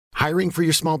Hiring for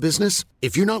your small business?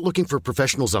 If you're not looking for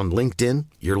professionals on LinkedIn,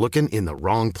 you're looking in the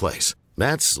wrong place.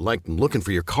 That's like looking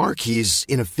for your car keys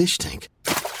in a fish tank.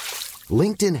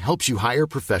 LinkedIn helps you hire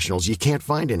professionals you can't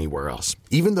find anywhere else,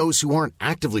 even those who aren't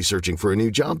actively searching for a new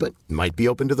job but might be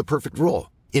open to the perfect role.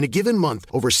 In a given month,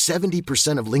 over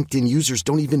 70% of LinkedIn users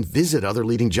don't even visit other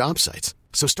leading job sites.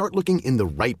 So start looking in the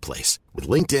right place. With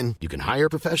LinkedIn, you can hire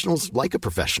professionals like a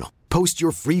professional. Post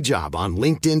your free job on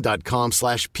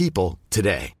linkedin.com/people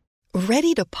today.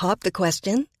 Ready to pop the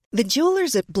question? The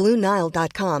jewelers at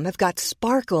BlueNile.com have got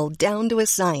sparkle down to a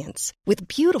science with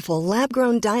beautiful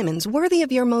lab-grown diamonds worthy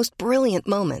of your most brilliant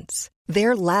moments.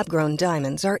 Their lab-grown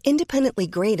diamonds are independently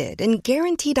graded and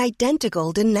guaranteed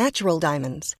identical to natural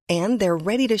diamonds, and they're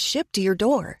ready to ship to your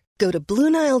door. Go to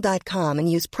BlueNile.com and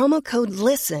use promo code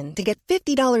LISTEN to get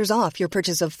 $50 off your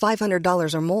purchase of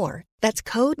 $500 or more. That's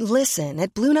code LISTEN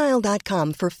at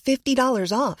BlueNile.com for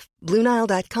 $50 off.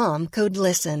 BlueNile.com, code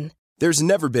LISTEN. There's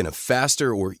never been a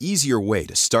faster or easier way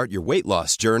to start your weight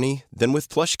loss journey than with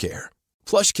PlushCare.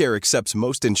 PlushCare accepts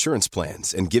most insurance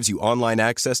plans and gives you online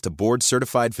access to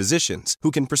board-certified physicians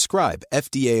who can prescribe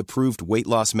FDA-approved weight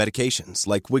loss medications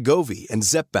like Wegovy and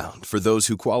Zepbound for those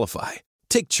who qualify.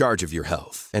 Take charge of your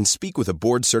health and speak with a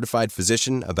board-certified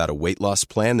physician about a weight loss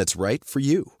plan that's right for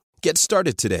you. Get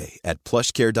started today at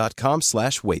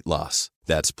plushcare.com/weight loss.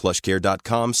 That's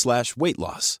plushcare.com/weight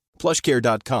loss.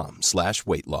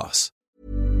 plushcare.com/weight loss.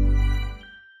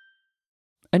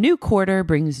 A new quarter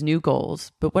brings new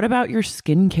goals, but what about your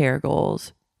skincare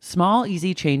goals? Small,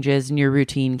 easy changes in your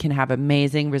routine can have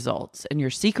amazing results, and your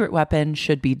secret weapon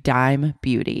should be Dime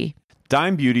Beauty.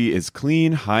 Dime Beauty is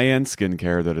clean, high-end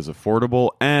skincare that is affordable,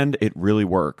 and it really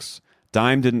works.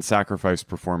 Dime didn't sacrifice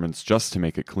performance just to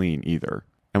make it clean either.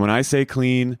 And when I say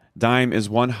clean, Dime is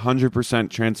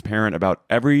 100% transparent about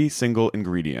every single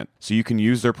ingredient, so you can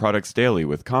use their products daily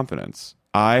with confidence.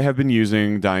 I have been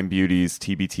using Dime Beauty's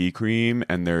TBT cream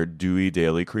and their Dewy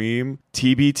Daily Cream.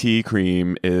 TBT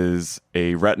cream is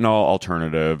a retinol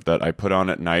alternative that I put on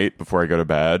at night before I go to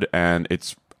bed, and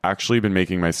it's actually been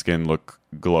making my skin look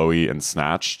glowy and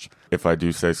snatched, if I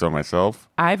do say so myself.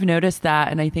 I've noticed that,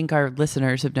 and I think our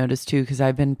listeners have noticed too, because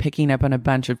I've been picking up on a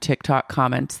bunch of TikTok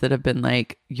comments that have been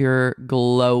like, you're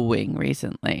glowing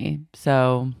recently.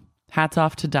 So hats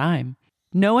off to Dime.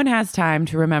 No one has time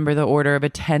to remember the order of a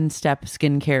 10-step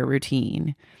skincare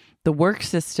routine. The work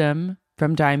system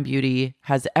from Dime Beauty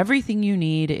has everything you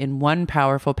need in one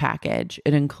powerful package.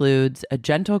 It includes a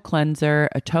gentle cleanser,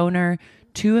 a toner,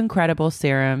 2 incredible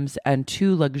serums, and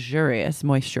 2 luxurious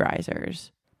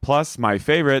moisturizers. Plus, my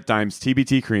favorite, Dime's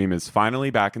TBT cream, is finally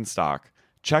back in stock.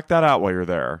 Check that out while you're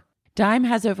there. Dime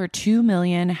has over 2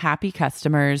 million happy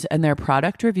customers, and their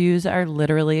product reviews are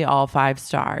literally all 5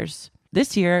 stars.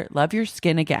 This year, love your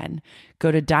skin again.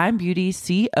 Go to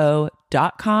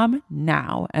dimebeautyco.com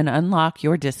now and unlock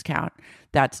your discount.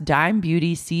 That's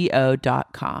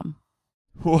dimebeautyco.com.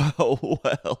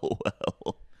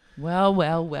 Well.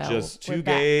 Well. Just 2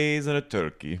 gays and a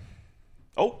turkey.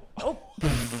 Oh.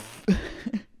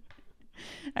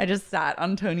 I just sat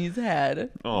on Tony's head.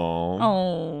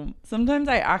 Oh. Sometimes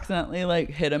I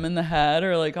accidentally hit him in the head,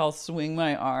 or I'll swing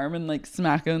my arm and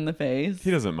smack him in the face.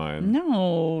 He doesn't mind.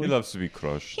 No. He loves to be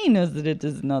crushed. He knows that it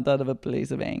is not out of a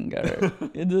place of anger.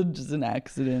 It is just an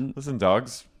accident. Listen,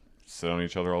 dogs sit on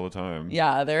each other all the time.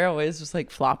 Yeah, they're always just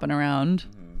flopping around.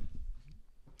 Mm-hmm.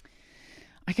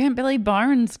 I can't believe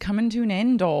Byron's coming to an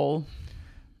end, all.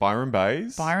 Byron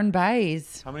Bays? Byron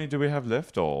Bays. How many do we have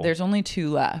left, all? There's only 2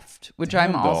 left, which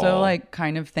Damn, I'm also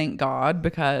kind of thank God,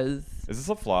 because... Is this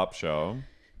a flop show?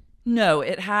 No,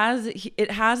 it has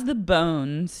the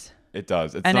bones. It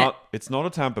does. It's not a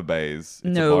Tampa Bays.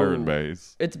 It's a Byron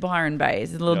Bays. It's Byron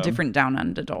Bays. It's a little different down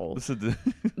under, doll.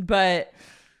 But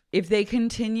if they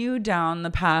continue down the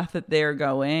path that they're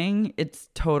going, it's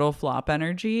total flop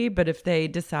energy. But if they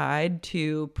decide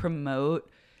to promote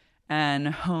and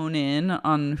hone in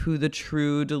on who the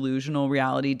true delusional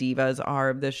reality divas are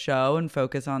of this show and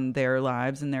focus on their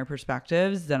lives and their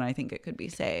perspectives, then I think it could be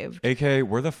saved. AK,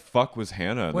 where the fuck was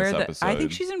Hannah in this episode? I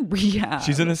think she's in rehab.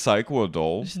 She's in a psych ward,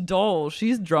 doll. She's dull.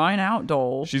 She's drying out,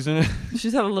 doll. She's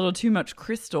had a little too much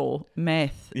crystal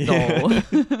meth, doll.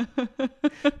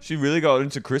 She really got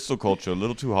into crystal culture, a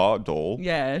little too hard, doll.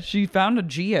 Yeah, she found a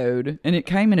geode and it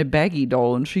came in a baggie,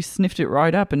 doll, and she sniffed it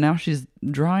right up, and now she's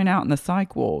drying out in the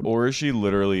psych ward. Or is she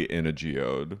literally in a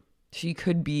geode? She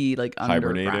could be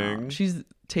hibernating. Underground. She's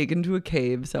taken to a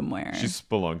cave somewhere. She's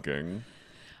spelunking.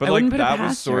 But that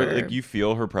was sort of you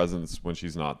feel her presence when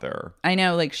she's not there. I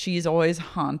know, she's always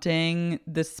haunting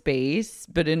the space,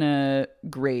 but in a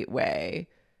great way.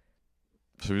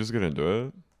 Should we just get into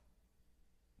it?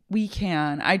 We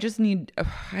can. I just need.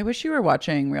 I wish you were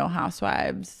watching Real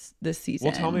Housewives this season.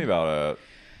 Well, tell me about it.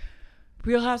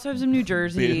 Real Housewives of New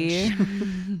Jersey.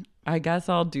 I guess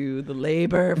I'll do the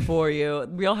labor for you.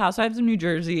 Real Housewives of New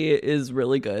Jersey is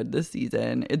really good this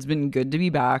season. It's been good to be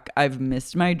back. I've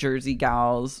missed my Jersey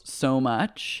gals so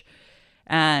much.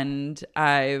 And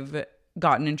I've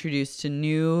gotten introduced to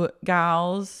new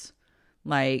gals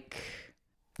like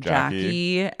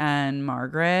Jackie and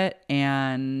Margaret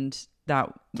and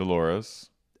that Dolores.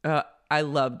 I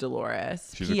love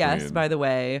Dolores. She's a P.S. queen. By the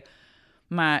way,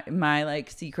 my like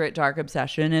secret dark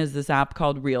obsession is this app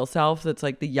called Real Self that's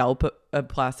like the Yelp of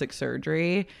plastic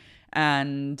surgery.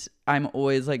 And I'm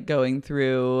always like going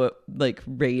through like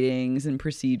ratings and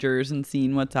procedures and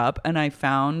seeing what's up. And I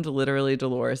found literally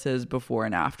Dolores's before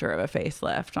and after of a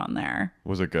facelift on there.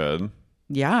 Was it good?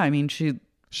 Yeah, I mean she's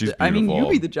beautiful. I mean, you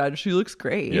be the judge. She looks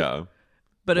great. Yeah.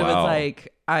 But it was Wow.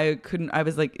 like I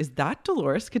was like, is that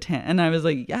Dolores Catan? And I was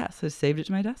like, yes, I saved it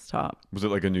to my desktop. Was it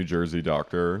like a New Jersey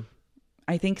doctor?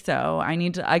 I think so.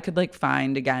 I could like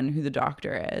find again who the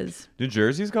doctor is. New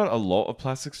Jersey's got a lot of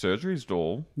plastic surgeries,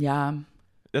 doll. Yeah.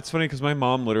 That's funny because my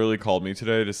mom literally called me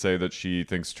today to say that she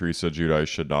thinks Teresa Giudice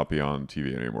should not be on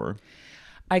TV anymore.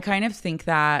 I kind of think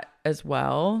that as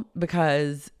well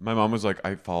because My mom was like,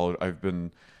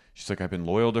 she's like, I've been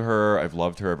loyal to her. I've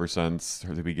loved her ever since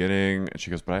the beginning. And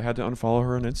she goes, but I had to unfollow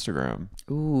her on Instagram.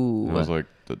 ooh, And I was like,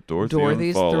 the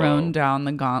Dorothy's unfollow. thrown down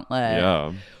the gauntlet.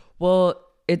 Yeah. Well,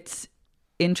 it's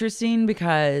interesting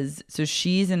because so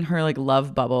she's in her like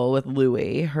love bubble with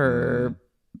Louis, her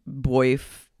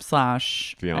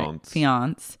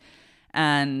fiance,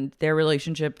 and their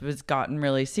relationship has gotten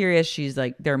really serious. She's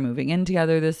like, they're moving in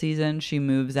together this season. She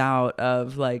moves out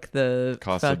of like the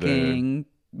Casa de- fucking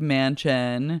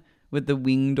mansion with the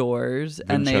wing doors,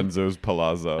 Vincenzo's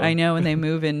Palazzo. I know, and they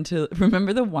move into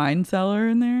remember the wine cellar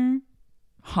in there,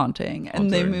 haunting,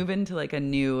 and they Haunting. move into like a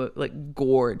new like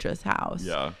gorgeous house.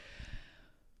 Yeah.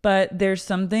 But there's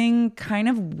something kind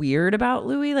of weird about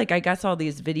Louis. Like, I guess all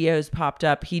these videos popped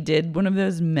up. He did one of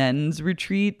those men's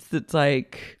retreats that's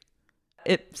like,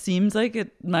 it seems like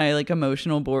my like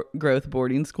emotional growth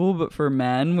boarding school, but for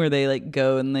men, where they like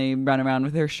go and they run around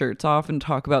with their shirts off and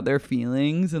talk about their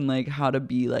feelings and like how to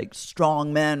be like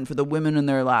strong men for the women in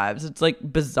their lives. It's like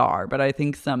bizarre, but I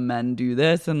think some men do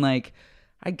this, and like,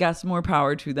 I guess more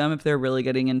power to them if they're really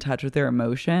getting in touch with their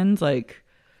emotions. Like,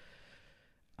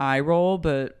 eye roll,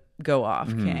 but go off,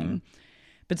 king.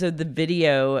 But so the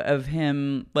video of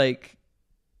him like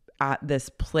at this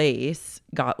place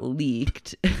got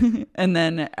leaked and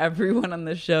then everyone on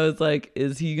the show is like,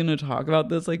 is he gonna talk about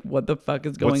this? Like, what the fuck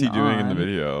is going on? What's he doing in the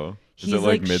video? Is He's it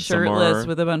like like shirtless Midsommar?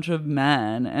 with a bunch of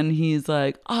men, and he's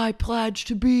like, I pledge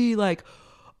to be like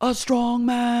a strong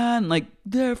man, like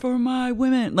there for my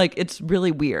women. Like, it's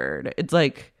really weird. It's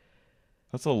like,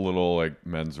 That's a little like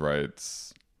men's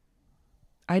rights.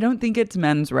 I don't think it's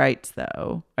men's rights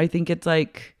though. I think it's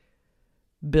like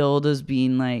billed as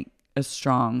being like a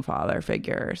strong father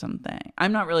figure or something.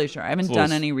 I'm not really sure. I haven't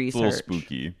done any research. It's a little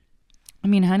spooky. I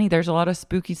mean, honey, there's a lot of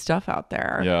spooky stuff out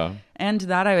there. Yeah. And to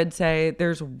that, I would say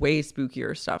there's way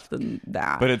spookier stuff than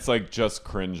that. But it's like just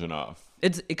cringe enough.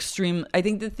 It's extreme. I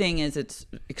think the thing is it's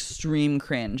extreme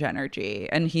cringe energy,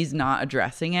 and he's not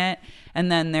addressing it.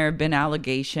 And then there have been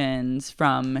allegations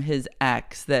from his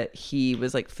ex that he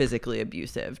was like physically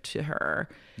abusive to her.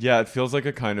 Yeah, it feels like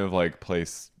a kind of like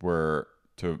place where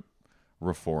to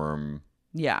reform.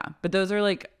 Yeah, but those are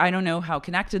like, I don't know how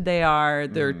connected they are.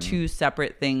 They're two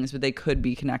separate things, but they could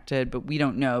be connected, but we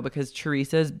don't know because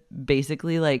Teresa's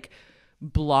basically like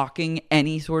blocking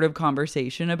any sort of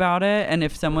conversation about it. And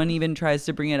if someone even tries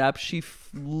to bring it up, she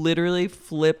literally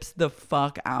flips the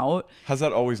fuck out. Has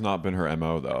that always not been her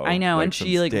MO though? I know, Like, and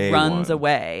she since like day runs one.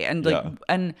 away. And like, Yeah.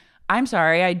 and I'm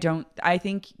sorry, I don't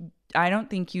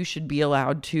think you should be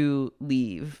allowed to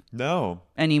leave No.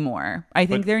 anymore. I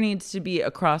think But- there needs to be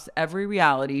across every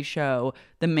reality show,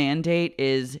 the mandate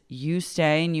is you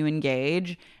stay and you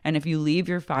engage, and if you leave,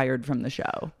 you're fired from the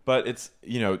show. But it's,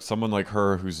 someone like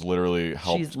her who's literally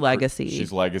helped. She's legacy.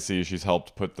 She's legacy. She's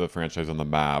helped put the franchise on the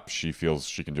map. She feels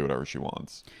she can do whatever she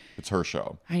wants. It's her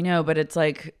show. I know, but it's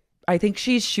like, I think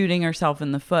she's shooting herself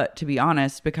in the foot, to be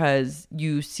honest, because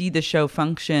you see the show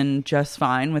function just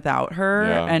fine without her.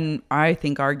 Yeah. And I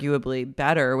think arguably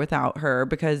better without her,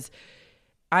 because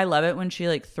I love it when she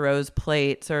like throws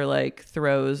plates or like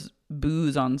throws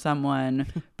booze on someone.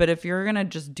 But if you're going to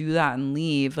just do that and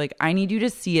leave, like, I need you to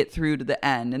see it through to the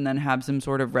end and then have some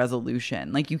sort of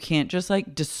resolution. Like, you can't just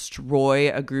like destroy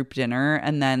a group dinner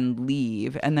and then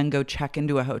leave and then go check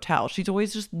into a hotel. She's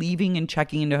always just leaving and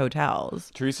checking into hotels.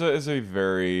 Teresa is a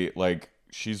very, like,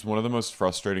 she's one of the most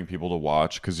frustrating people to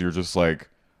watch because you're just like,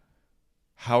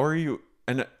 how are you?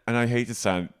 And I hate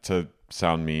to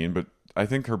sound mean, but I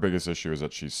think her biggest issue is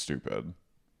that she's stupid.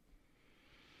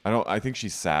 I think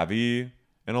she's savvy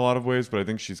in a lot of ways, but I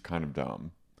think she's kind of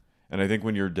dumb. And I think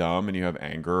when you're dumb and you have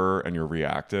anger and you're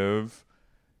reactive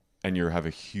and you have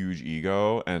a huge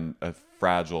ego and a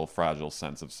fragile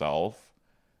sense of self,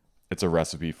 it's a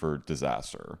recipe for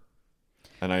disaster.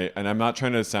 And I'm not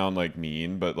trying to sound like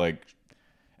mean, but like,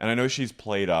 and I know she's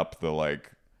played up the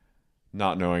like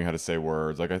not knowing how to say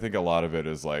words. Like I think a lot of it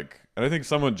is like, and I think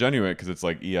somewhat genuine because it's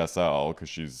like ESL because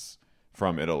she's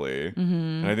from Italy. Mm-hmm.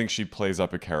 And I think she plays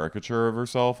up a caricature of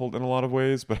herself in a lot of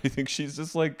ways, but I think she's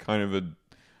just like kind of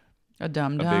a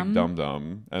dum-dum. Big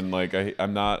dum-dum. And like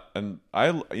I'm not, and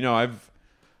I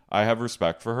have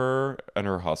respect for her and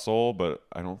her hustle, but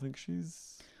I don't think she's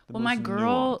well, my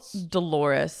girl nuanced.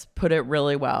 Dolores put it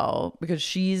really well because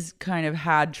she's kind of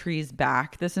had Tree's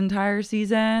back this entire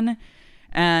season,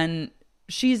 and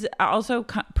she's also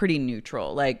pretty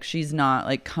neutral. Like she's not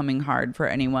like coming hard for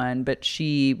anyone, but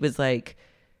she was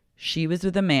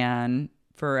with a man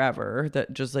forever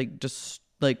that just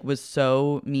was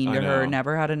so mean to her,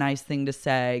 never had a nice thing to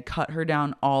say, cut her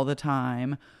down all the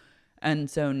time. And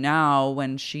so now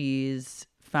when she's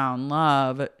found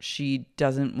love, she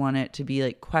doesn't want it to be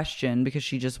like questioned because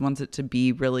she just wants it to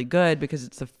be really good because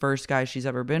it's the first guy she's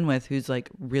ever been with who's like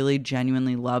really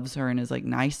genuinely loves her and is like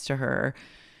nice to her.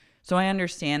 So I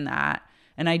understand that.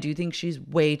 And I do think she's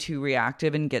way too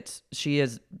reactive and she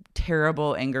has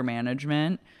terrible anger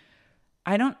management.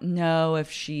 I don't know if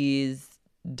she's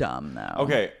dumb though.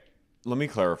 Okay, let me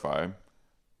clarify.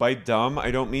 By dumb,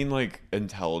 I don't mean like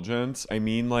intelligence. I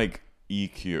mean like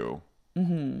EQ.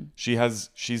 Mm-hmm.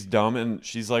 She's dumb and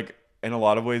she's like in a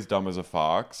lot of ways dumb as a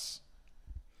fox,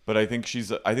 but I think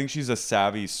she's a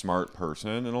savvy, smart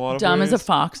person in a lot of ways. Dumb as a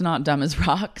fox, not dumb as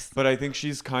rocks. But I think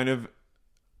she's kind of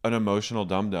an emotional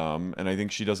dum-dum, and I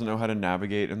think she doesn't know how to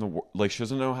navigate in the like. She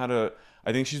doesn't know how to.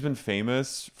 I think she's been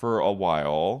famous for a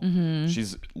while. Mm-hmm.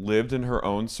 She's lived in her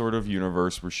own sort of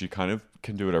universe where she kind of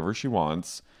can do whatever she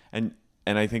wants, and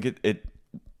I think it.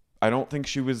 I don't think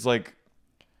she was like.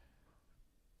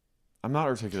 I'm not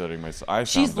articulating myself.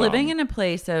 She's living in a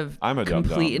place of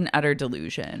complete and utter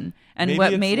delusion. And maybe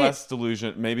what made less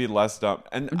delusion, maybe less dumb.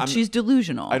 And she's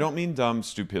delusional. I don't mean dumb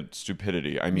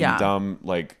stupidity. I mean dumb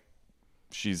like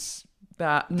she's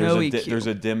there's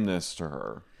a dimness to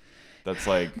her. That's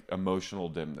like emotional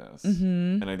dimness.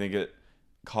 Mm-hmm. And I think it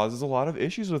causes a lot of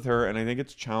issues with her, and I think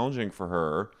it's challenging for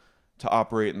her to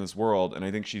operate in this world, and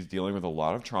I think she's dealing with a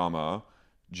lot of trauma.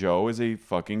 Joe is a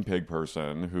fucking pig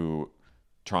person who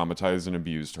traumatized and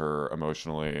abused her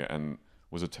emotionally and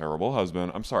was a terrible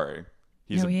husband. I'm sorry.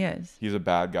 He is. He's a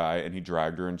bad guy, and he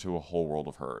dragged her into a whole world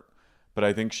of hurt. But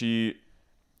I think she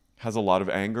has a lot of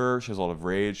anger. She has a lot of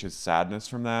rage. She has sadness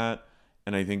from that.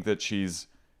 And I think that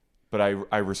but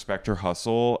I respect her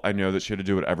hustle. I know that she had to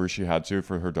do whatever she had to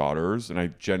for her daughters. And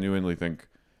I genuinely think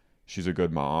she's a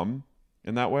good mom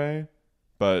in that way.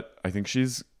 But I think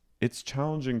it's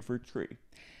challenging for Tree.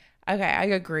 Okay, I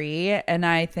agree. And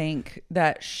I think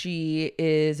that she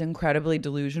is incredibly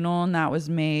delusional, and that was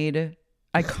made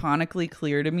iconically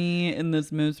clear to me in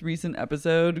this most recent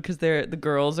episode because the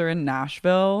girls are in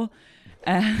Nashville,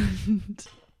 and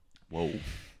whoa,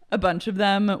 a bunch of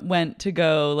them went to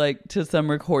go like to some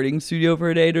recording studio for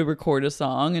a day to record a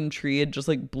song, and Tree had just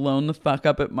like blown the fuck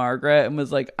up at Margaret and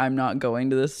was like, I'm not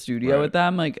going to this studio with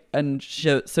them. Like, and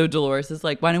so Dolores is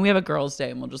like, why don't we have a girls'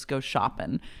 day and we'll just go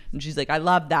shopping? And she's like, I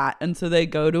love that. And so they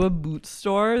go to a boot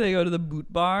store. They go to the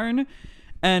Boot Barn,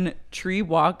 and Tree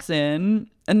walks in.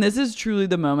 And this is truly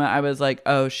the moment I was like,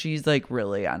 oh, she's like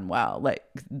really unwell. Like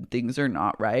things are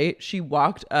not right. She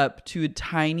walked up to a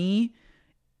tiny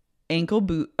ankle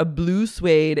boot, a blue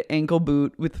suede ankle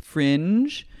boot with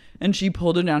fringe, and she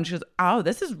pulled it down. She goes, oh,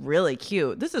 this is really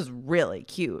cute. This is really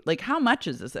cute. Like, how much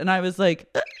is this? And I was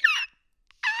like,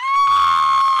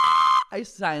 I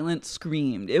silent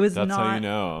screamed. It was That's how you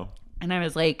know. And I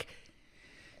was like,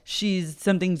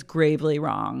 something's gravely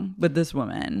wrong with this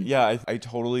woman. Yeah, I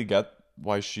totally get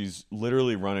why she's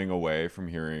literally running away from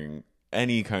hearing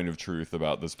any kind of truth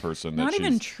about this person. Not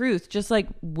even truth, just like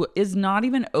is not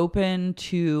even open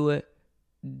to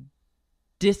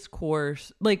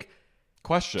discourse. Like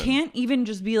question. Can't even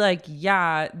just be like,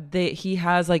 yeah, he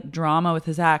has like drama with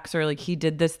his ex, or like he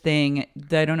did this thing.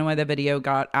 I don't know why the video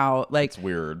got out. Like, it's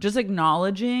weird. Just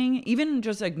acknowledging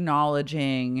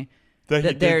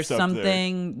that there's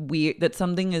something weird, that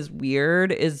something is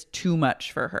weird is too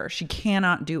much for her. She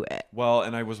cannot do it. Well,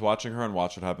 and I was watching her on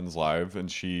Watch What Happens Live, and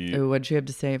what'd she have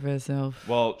to say for herself?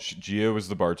 Well, Gia was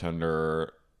the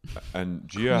bartender, And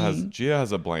Gia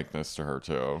has a blankness to her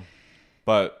too.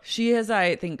 But she has,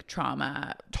 I think,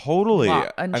 trauma. Totally.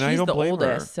 And I she's don't the blame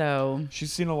oldest, her. so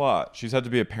She's seen a lot. She's had to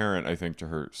be a parent, I think, to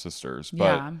her sisters. But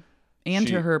yeah. And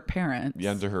to her parents.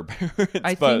 Yeah, and to her parents.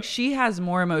 I think she has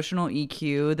more emotional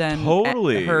EQ than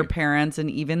Totally. her parents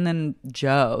and even than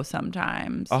Joe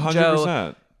sometimes.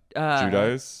 100%.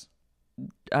 Judice?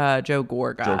 Joe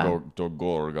Gorga. Joe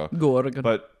Gorga.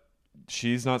 But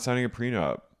she's not signing a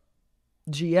prenup.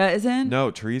 Gia isn't?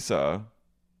 No, Teresa.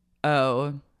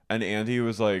 Oh. And Andy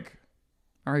was like...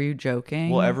 Are you joking?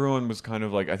 Well, everyone was kind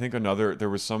of like... I think there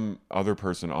was some other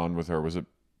person on with her. Was it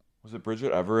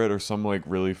Bridget Everett or some like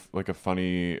really like a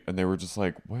funny... And they were just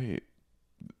like, wait.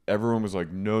 Everyone was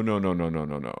like, no.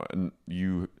 And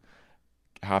you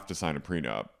have to sign a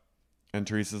prenup. And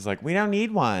Teresa's like, we don't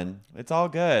need one. It's all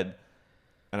good.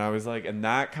 And I was like... And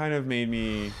that kind of made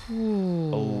me a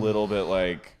little bit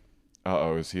like...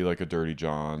 Uh-oh, is he like a dirty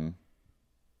John?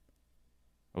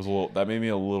 That made me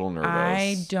a little nervous.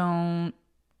 I don't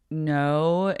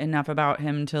know enough about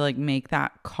him to like make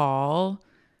that call.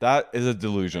 That is a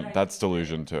delusion. That's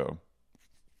delusion too.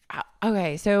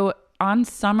 Okay, so on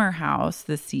Summer House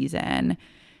this season,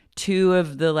 2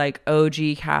 of the like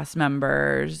OG cast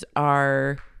members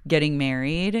are getting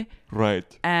married.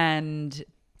 Right. And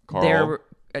Carl?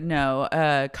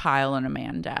 Kyle and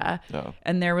Amanda. Yeah.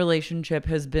 And their relationship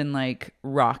has been like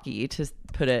rocky, to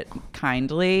put it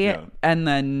kindly. Yeah. And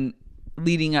then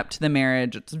leading up to the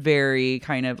marriage, it's very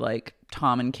kind of like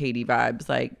Tom and Katie vibes.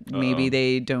 Like maybe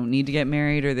they don't need to get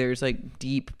married, or there's like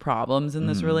deep problems in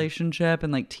this relationship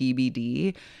and like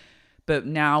TBD. But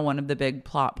now one of the big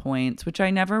plot points, which I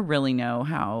never really know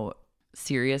how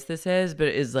serious this is, but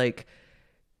it is like,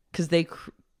 because they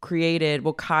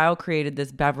Kyle created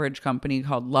this beverage company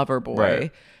called Loverboy.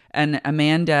 Right. And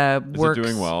Amanda works. Is it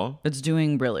doing well? It's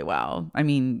doing really well. I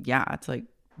mean, yeah, it's like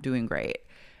doing great.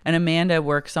 And Amanda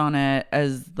works on it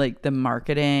as like the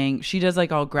marketing. She does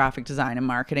like all graphic design and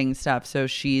marketing stuff. So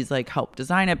she's like helped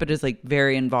design it, but is like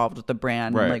very involved with the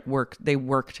brand. Right. And, like they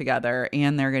work together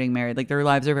and they're getting married. Like their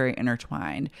lives are very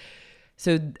intertwined.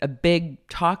 So a big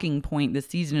talking point this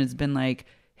season has been like,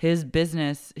 his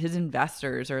business, his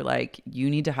investors are like,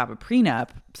 you need to have a prenup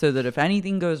so that if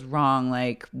anything goes wrong,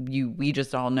 like we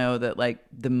just all know that like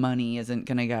the money isn't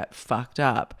going to get fucked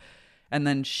up. And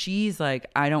then she's like,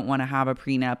 I don't want to have a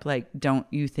prenup. Like, don't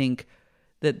you think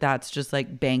that that's just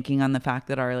like banking on the fact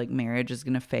that our like marriage is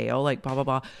going to fail? Like, blah, blah,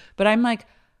 blah. But I'm like,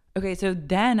 okay, so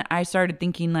then I started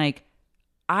thinking like,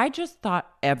 I just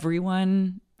thought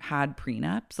everyone had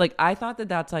prenups. Like, I thought that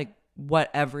that's like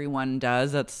what everyone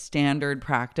does. That's standard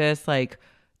practice. Like,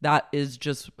 that is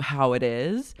just how it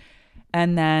is.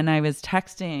 And then I was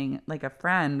texting like a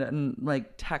friend and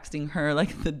like texting her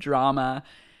like the drama.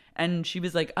 And she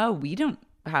was like, oh, we don't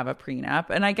have a prenup.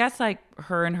 And I guess like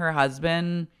her and her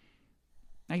husband,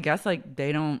 I guess like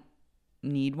they don't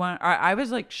need one. I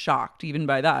was like shocked even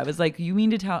by that. I was like, you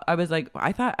mean to tell? I was like,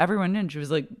 I thought everyone did. And she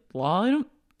was like, well, I don't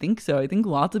think so. I think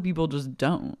lots of people just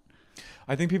don't.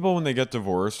 I think people, when they get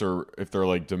divorced, or if they're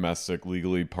like domestic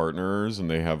legally partners and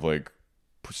they have like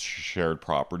shared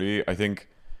property, I think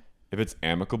if it's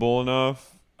amicable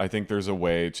enough, I think there's a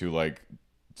way to like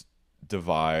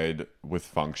divide with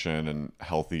function and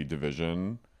healthy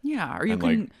division. Yeah. Or you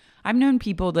can, like, I've known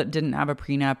people that didn't have a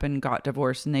prenup and got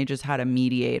divorced and they just had a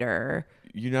mediator.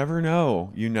 You never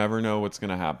know. You never know what's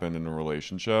going to happen in a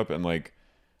relationship. And like,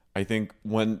 I think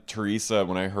when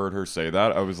I heard her say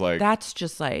that, I was like, that's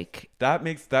just like, that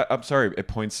makes that, I'm sorry, it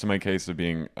points to my case of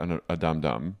being a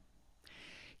dum-dum.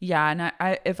 Yeah. And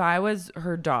I if I was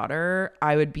her daughter,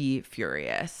 I would be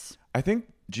furious. I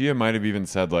think Gia might have even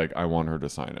said like, I want her to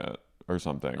sign it or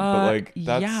something. But like,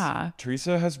 that's, yeah.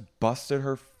 Teresa has busted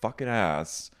her fucking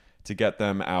ass to get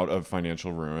them out of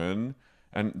financial ruin.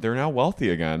 And they're now wealthy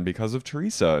again because of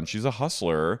Teresa. And she's a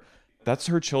hustler. That's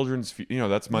her children's,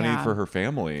 that's money for her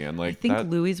family. And like, I think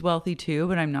Louis wealthy too,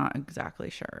 but I'm not exactly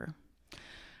sure.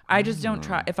 I just don't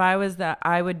try. If I was that,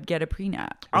 I would get a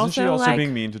prenup. Isn't she also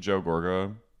being mean to Joe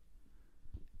Gorga?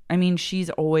 I mean,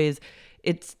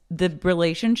 it's the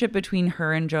relationship between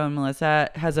her and Joe and Melissa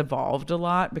has evolved a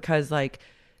lot because like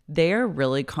they're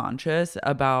really conscious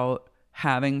about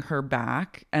having her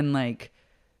back and like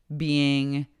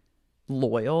being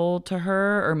loyal to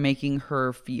her or making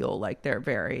her feel like they're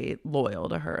very loyal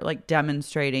to her, like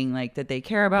demonstrating like that they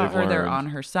care about her, they're on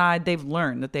her side. They've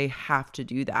learned that they have to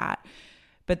do that.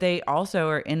 But they also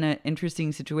are in an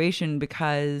interesting situation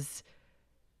because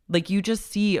like you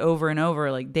just see over and over,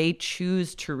 like they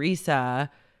choose Teresa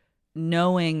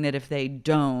knowing that if they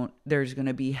don't, there's going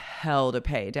to be hell to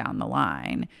pay down the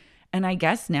line. And I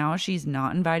guess now she's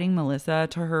not inviting Melissa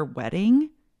to her wedding.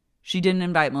 She didn't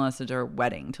invite Melissa to her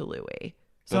wedding to Louis.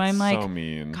 So That's I'm like, so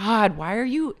mean. God, why are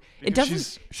you? It Because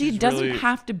doesn't. she's it doesn't really-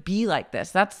 have to be like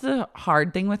this. That's the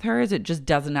hard thing with her is it just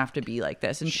doesn't have to be like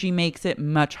this, and she makes it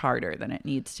much harder than it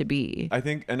needs to be. I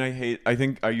think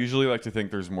I usually like to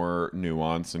think there's more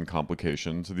nuance and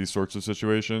complication to these sorts of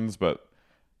situations, but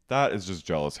that is just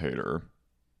jealous hater.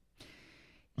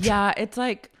 Yeah, it's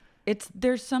like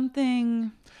there's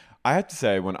something. I have to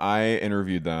say, when I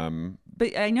interviewed them,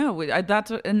 But I know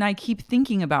that's what, and I keep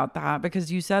thinking about that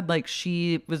because you said like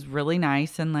she was really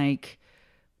nice and like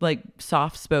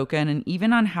soft spoken, and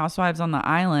even on Housewives on the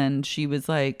Island, she was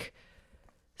like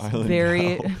Island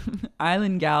very gal.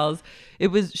 Island Gals.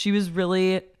 She was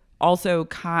really also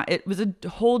it was a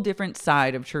whole different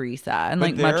side of Teresa and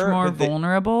But like much more but they-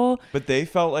 vulnerable. but they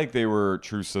felt like they were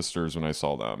true sisters when I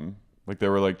saw them. Like they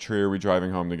were like, Tree, are we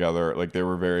driving home together? Like they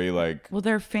were very like, Well,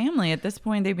 they're family at this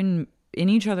point. They've been in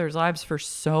each other's lives for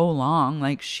so long.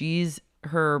 Like she's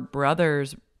her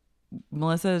brother's,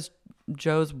 Melissa's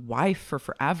Joe's wife for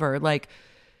forever. Like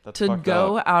that's to fucked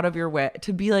go up. out of your way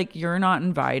to be like you're not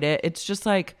invited. It's just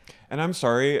like And I'm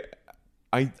sorry,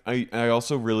 I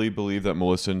also really believe that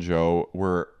Melissa and Joe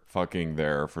were fucking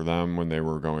there for them when they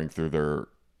were going through their,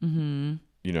 you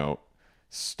know,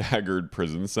 staggered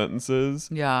prison sentences.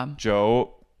 yeah.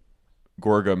 Joe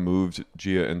Gorga moved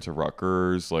Gia into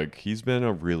Rutgers. Like he's been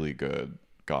a really good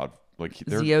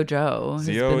Zio Joe has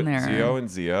been there. Zio and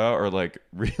Zia are like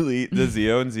really the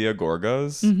Zio and Zia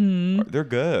Gorgas. They're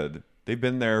good. They've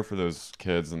been there for those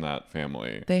kids and that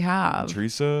family. They have.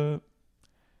 Teresa,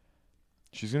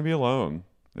 she's gonna be alone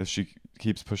if she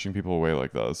keeps pushing people away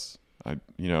like this. I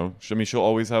mean, she'll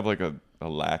always have like a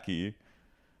lackey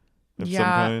of some Yeah,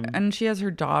 kind. and she has her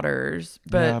daughters,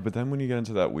 but yeah, but then when you get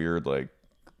into that weird like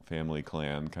family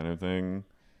clan kind of thing,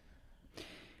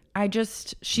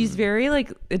 she's very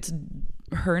like it's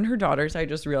her and her daughters. I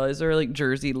just realized are like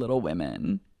Jersey Little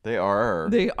Women. they are.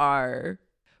 They are.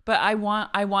 But I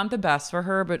want the best for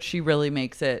her, but she's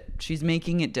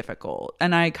making it difficult.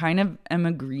 And I kind of am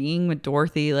agreeing with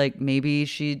Dorothy, like maybe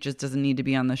she just doesn't need to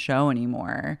be on the show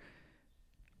anymore.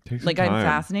 Take some Like I'm time.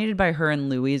 fascinated by her and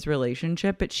Louis'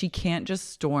 relationship, but she can't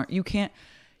just you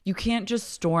can't just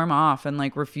storm off and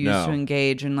like refuse No. to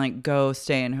engage and like go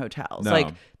stay in hotels. No. Like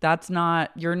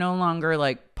you're no longer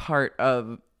like part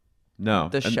of No,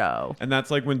 the show. And that's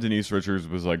like when Denise Richards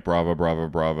was like, "Bravo, bravo,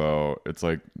 bravo." It's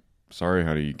like, sorry,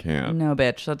 honey, you can't. No,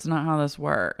 bitch, that's not how this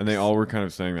works. And they all were kind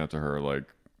of saying that to her, like,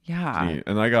 yeah. Denise.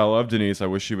 And like, I love Denise. I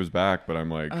wish she was back, but I'm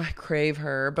like, I crave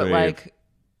her, but Crave. like,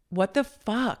 what the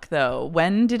fuck though?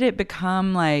 When did it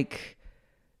become like,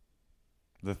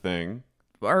 the thing.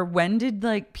 or when did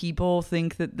like people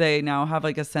think that they now have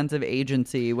like a sense of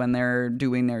agency when they're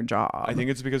doing their job? I think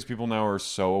it's because people now are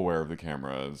so aware of the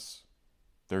cameras.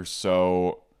 They're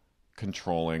so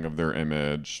controlling of their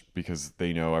image because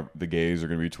they know the gays are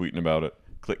going to be tweeting about it,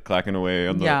 clacking away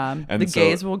on the the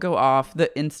gays will go off.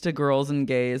 The Insta girls and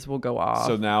gays will go off.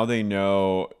 So now they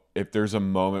know if there's a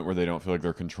moment where they don't feel like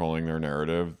they're controlling their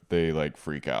narrative, they like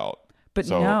freak out. But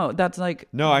So- no, that's like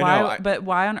No, I why, know. But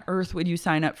why on earth would you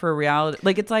sign up for a reality?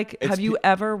 Like it's like, have you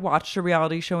ever watched a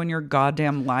reality show in your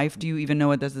goddamn life? Do you even know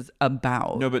what this is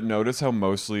about? No, but notice how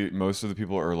most of the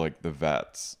people are like the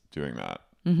vets doing that,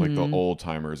 like the old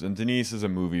timers. And Denise is a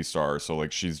movie star, so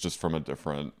like she's just from a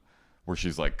different, where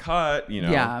she's like cut,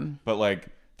 Yeah. But like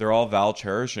they're all Val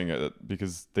cherishing it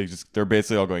because they're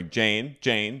basically all going,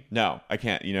 Jane, no, I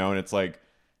can't, and it's like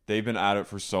they've been at it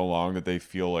for so long that they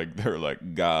feel like they're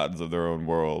like gods of their own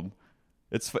world.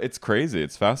 It's crazy.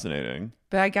 It's fascinating.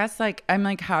 But I guess like I'm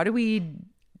like, how do we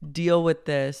deal with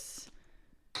this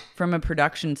from a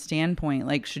production standpoint?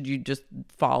 Like, should you just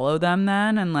follow them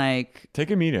then? And like, Take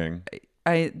a meeting.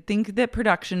 I think that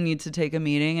production needs to take a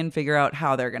meeting and figure out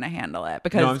how they're going to handle it.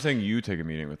 Because No, I'm saying you take a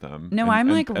meeting with them. no, and- I'm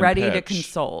and- like and ready to pitch.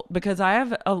 consult because I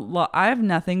have I have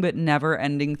nothing but never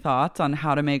ending thoughts on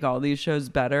how to make all these shows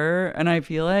better. And I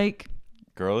feel like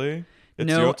Girly, it's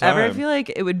no, your time. I feel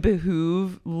like it would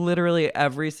behoove literally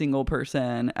every single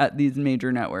person at these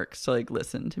major networks to like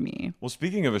listen to me. Well,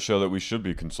 speaking of a show that we should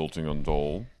be consulting on,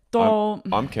 Dole. Dole.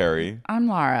 I'm Carrie, I'm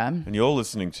Laura. and you're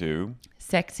listening to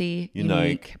Sexy, Unique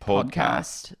unique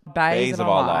Podcast. podcast. Bays of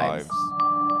our lives.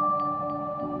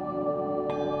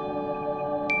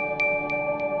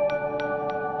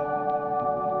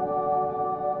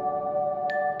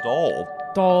 Dole.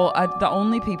 Dole, the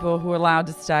only people who are allowed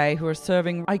to stay who are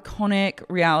serving iconic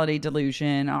reality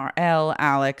delusion are Elle,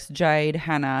 Alex, Jade,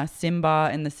 Hannah, Simba,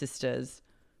 and the sisters.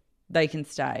 They can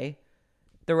stay.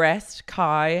 The rest,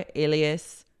 Kai,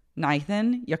 Elias,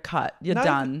 Nathan, you're cut. You're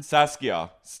done.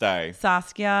 Saskia, stay.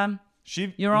 Saskia,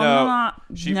 She. You're on no, the lot.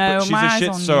 She, No, she's my a eyes shit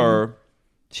on stir.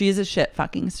 She is a shit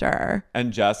fucking stir.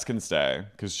 And Jess can stay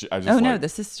because I just. Oh no, the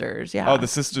sisters. Yeah. Oh, the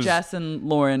sisters. Jess and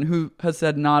Lauren, who has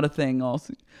said not a thing.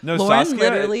 Also, no, Lauren Saskia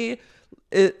literally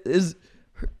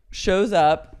shows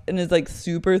up and is like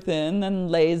super thin, and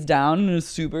lays down and is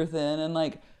super thin, and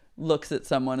like looks at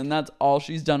someone, and that's all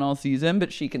she's done all season.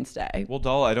 But she can stay. Well,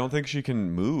 doll, I don't think she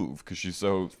can move because she's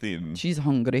so thin. She's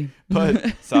hungry.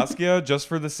 But Saskia, just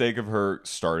for the sake of her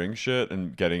starting shit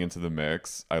and getting into the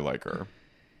mix, I like her.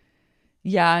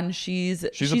 Yeah, and she's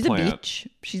a plant. beach.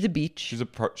 She's a beach.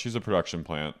 She's a production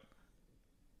plant.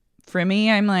 For me,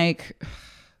 I'm like,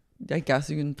 I guess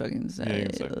you can fucking say. Yeah,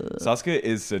 you can say. Saskia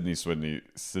is Sydney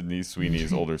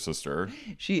Sweeney's older sister.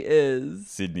 She is.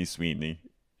 Sydney Sweeney.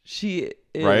 She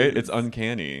is. Right? It's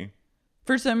uncanny.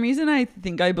 For some reason, I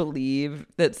think I believe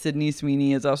that Sydney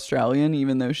Sweeney is Australian,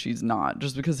 even though she's not,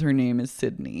 just because her name is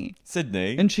Sydney.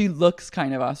 Sydney. And she looks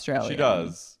kind of Australian. She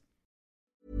does.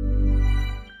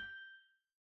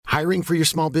 Hiring for your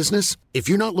small business? If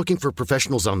you're not looking for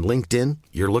professionals on LinkedIn,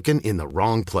 you're looking in the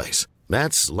wrong place.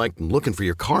 That's like looking for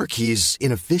your car keys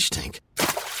in a fish tank.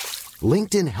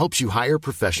 LinkedIn helps you hire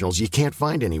professionals you can't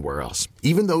find anywhere else,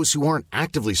 even those who aren't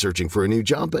actively searching for a new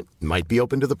job but might be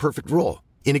open to the perfect role.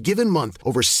 In a given month,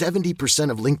 over 70%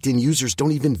 of LinkedIn users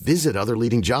don't even visit other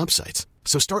leading job sites.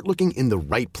 So start looking in the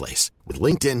right place. With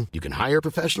LinkedIn, you can hire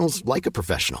professionals like a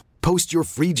professional. Post your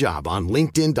free job on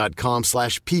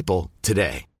linkedin.com/people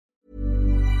today.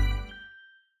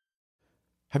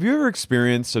 Have you ever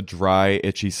experienced a dry,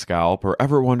 itchy scalp or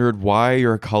ever wondered why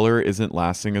your color isn't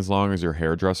lasting as long as your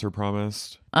hairdresser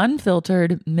promised?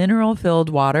 Unfiltered, mineral-filled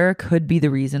water could be the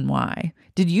reason why.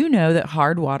 Did you know that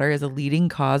hard water is a leading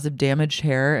cause of damaged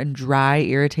hair and dry,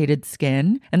 irritated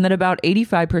skin? And that about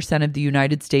 85% of the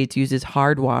United States uses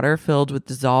hard water filled with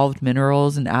dissolved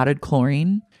minerals and added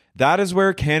chlorine? That is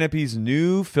where Canopy's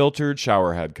new filtered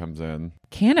showerhead comes in.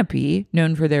 Canopy,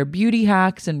 known for their beauty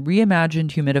hacks and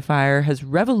reimagined humidifier, has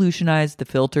revolutionized the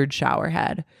filtered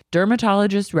showerhead.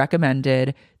 Dermatologists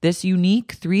recommended this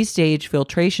unique 3-stage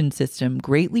filtration system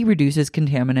greatly reduces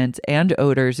contaminants and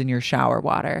odors in your shower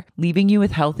water, leaving you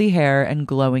with healthy hair and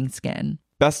glowing skin.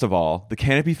 Best of all, the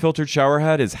Canopy filtered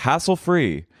showerhead is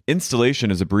hassle-free.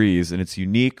 Installation is a breeze, and its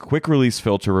unique quick-release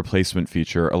filter replacement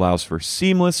feature allows for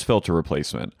seamless filter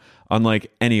replacement,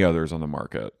 unlike any others on the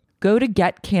market. Go to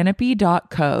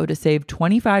getcanopy.co to save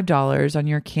 $25 on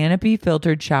your Canopy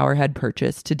filtered showerhead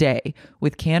purchase today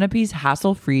with Canopy's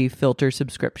hassle-free filter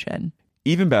subscription.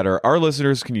 Even better, our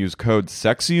listeners can use code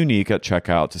SEXYUNIQUE at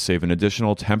checkout to save an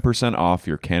additional 10% off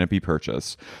your Canopy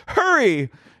purchase. Hurry!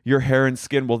 Your hair and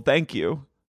skin will thank you.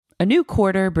 A new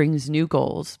quarter brings new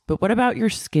goals, but what about your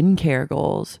skincare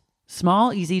goals?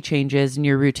 Small, easy changes in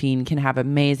your routine can have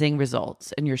amazing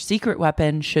results, and your secret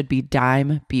weapon should be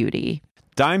Dime Beauty.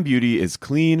 Dime Beauty is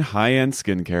clean, high-end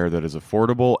skincare that is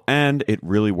affordable, and it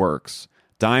really works.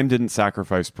 Dime didn't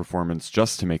sacrifice performance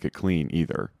just to make it clean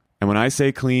either. And when I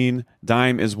say clean,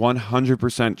 Dime is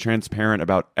 100% transparent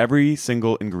about every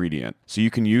single ingredient, so you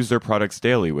can use their products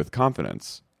daily with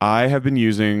confidence. I have been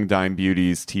using Dime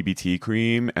Beauty's TBT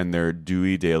cream and their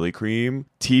Dewy Daily Cream.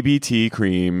 TBT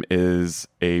cream is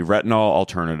a retinol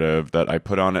alternative that I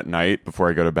put on at night before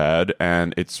I go to bed,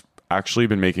 and it's actually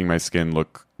been making my skin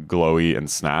look glowy and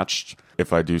snatched,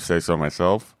 if I do say so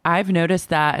myself. I've noticed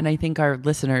that, and I think our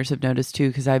listeners have noticed too,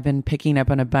 because I've been picking up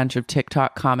on a bunch of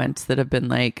TikTok comments that have been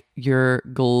like, you're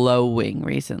glowing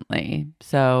recently.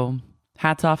 So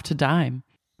hats off to Dime.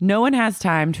 No one has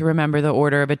time to remember the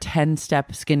order of a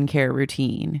 10-step skincare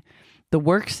routine. The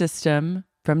work system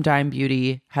from Dime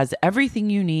Beauty has everything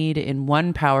you need in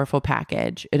one powerful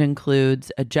package. It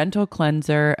includes a gentle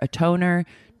cleanser, a toner,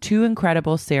 2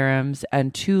 incredible serums,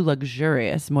 and 2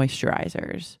 luxurious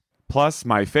moisturizers. Plus,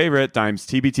 my favorite, Dime's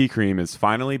TBT cream, is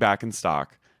finally back in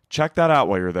stock. Check that out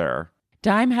while you're there.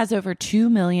 Dime has over 2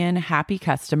 million happy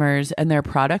customers, and their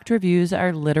product reviews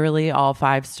are literally all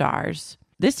 5 stars.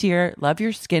 This year, love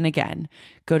your skin again.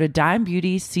 Go to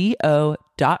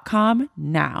dimebeautyco.com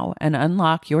now and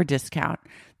unlock your discount.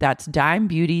 That's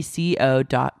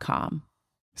dimebeautyco.com.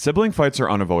 Sibling fights are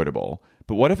unavoidable,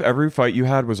 but what if every fight you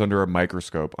had was under a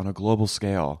microscope on a global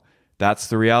scale? That's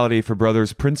the reality for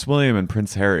brothers Prince William and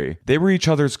Prince Harry. They were each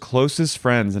other's closest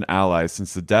friends and allies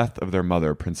since the death of their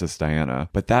mother, Princess Diana.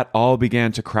 But that all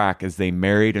began to crack as they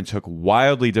married and took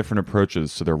wildly different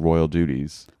approaches to their royal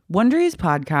duties. Wondery's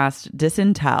podcast,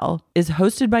 Disintel, is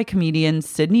hosted by comedians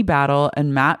Sydney Battle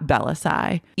and Matt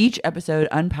Bellassai. Each episode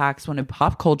unpacks one of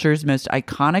pop culture's most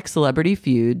iconic celebrity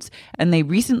feuds, and they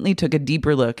recently took a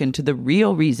deeper look into the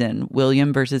real reason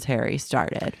William versus Harry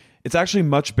started. It's actually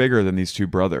much bigger than these two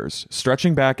brothers,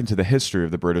 stretching back into the history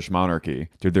of the British monarchy.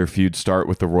 Did their feud start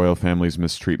with the royal family's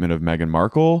mistreatment of Meghan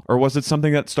Markle, or was it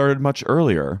something that started much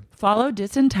earlier? Follow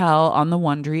Disintel on the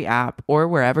Wondery app or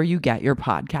wherever you get your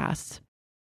podcasts.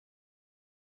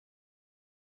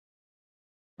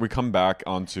 We come back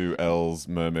onto Elle's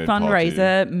mermaid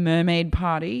fundraiser party. mermaid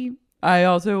party. I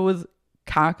also was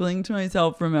cackling to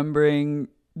myself remembering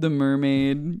the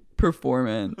mermaid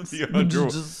performance.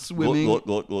 Just swimming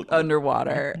look.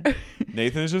 underwater.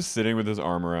 Nathan is just sitting with his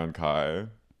arm around Kai. I'm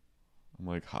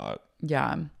like, hot.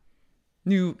 Yeah.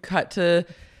 You cut to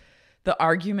the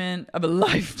argument of a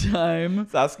lifetime.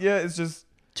 Saskia is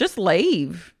Just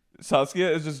leave.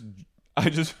 Saskia is a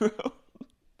bitch.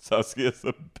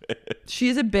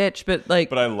 She's a bitch, but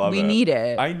I love it. We need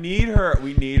it. I need her.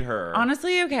 We need her.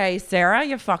 Honestly, okay, Sarah,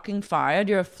 you're fucking fired.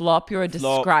 You're a flop. You're a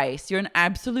disgrace. You're an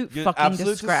absolute fucking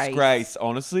disgrace.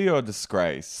 Honestly, you're a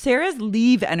disgrace. Sarah's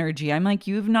leave energy. I'm like,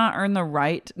 you've not earned the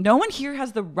right. No one here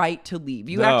has the right to leave.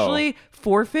 You No. actually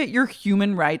forfeit your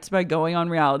human rights by going on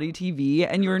reality TV,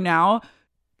 and you're now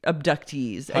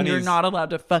abductees, and you're Honeys. not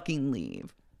allowed to fucking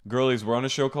leave. Girlies, we're on a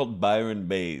show called Byron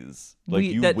Bays.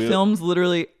 That films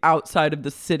literally outside of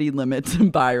the city limits in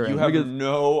Byron. You have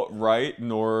no right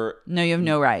No, you have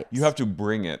no rights. You have to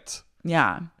bring it.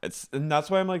 Yeah. And that's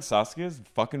why I'm like, Saskia's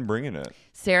fucking bringing it.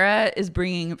 Sarah is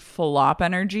bringing flop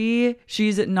energy.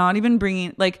 She's not even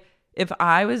bringing, like, if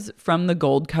I was from the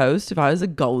Gold Coast, if I was a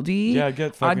Goldie, Yeah,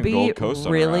 get fucking I'd be Gold Coast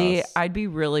on her ass. I'd be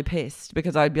really pissed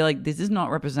because I'd be like, this is not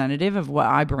representative of what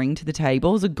I bring to the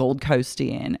table as a Gold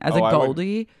Coastian. As a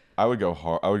Goldie, I would go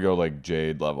hard. I would go like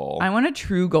Jade level. I want a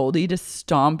true Goldie to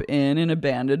stomp in a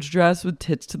bandage dress with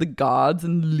tits to the gods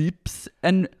and lips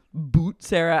and boot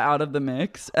Sarah out of the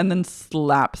mix and then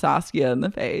slap Saskia in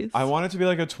the face. I want it to be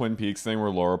like a Twin Peaks thing where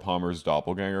Laura Palmer's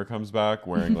doppelganger comes back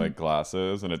wearing like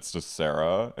glasses and it's just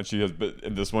Sarah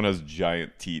and this one has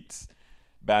giant teats,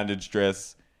 bandage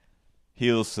dress,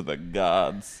 heels to the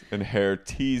gods, and hair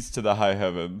teased to the high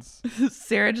heavens.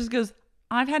 Sarah just goes,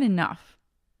 I've had enough.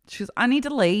 She goes, I need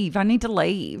to leave. I need to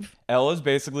leave. Elle is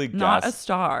basically not a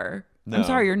star. No. I'm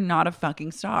sorry, you're not a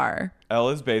fucking star. Elle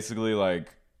is basically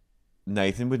like,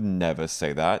 Nathan would never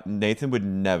say that. Nathan would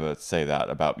never say that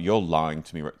about, you're lying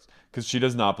to me. Because she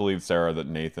does not believe Sarah that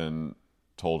Nathan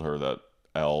told her that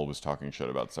Elle was talking shit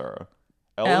about Sarah.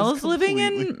 Elle's living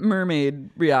in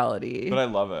mermaid reality. But I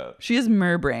love it. She is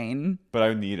merbrain. But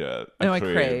I need it. I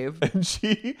crave. And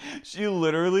she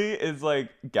literally is like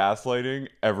gaslighting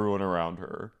everyone around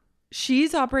her.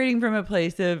 She's operating from a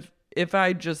place of, if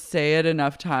I just say it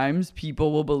enough times,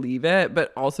 people will believe it,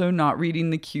 but also not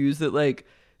reading the cues that like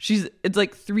it's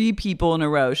like 3 people in a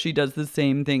row she does the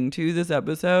same thing to this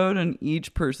episode, and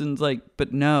each person's like,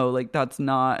 but no, like that's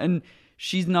not, and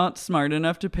she's not smart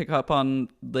enough to pick up on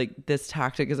like this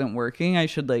tactic isn't working. I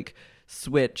should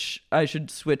switch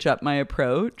up my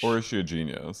approach. Or is she a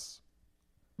genius?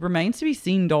 Remains to be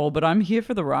seen, doll, but I'm here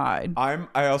for the ride.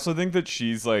 I also think that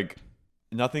she's like,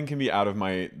 nothing can be out of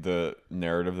the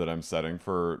narrative that I'm setting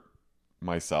for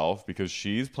myself, because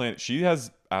she has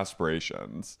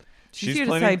aspirations. She's here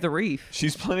to save the reef.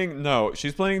 She's planning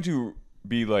to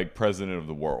be like president of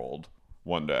the world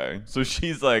one day. So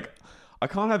she's like, I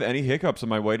can't have any hiccups on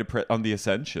my way on the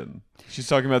ascension. She's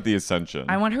talking about the ascension.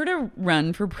 I want her to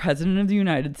run for president of the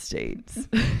United States.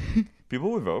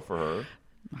 People would vote for her.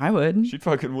 I would. She'd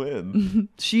fucking win.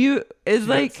 She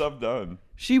gets stuff done.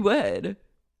 She would.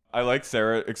 I like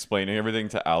Sarah explaining everything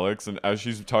to Alex, and as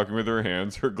she's talking with her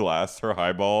hands, her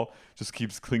highball just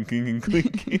keeps clinking and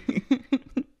clinking.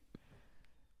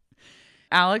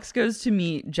 Alex goes to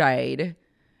meet Jade,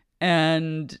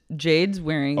 and Jade's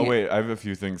wearing... Oh, wait, I have a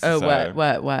few things to say.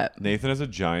 What? Nathan has a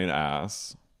giant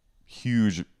ass.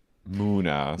 Huge moon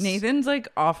ass. Nathan's like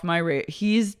off my rate.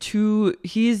 He is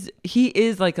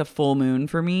like a full moon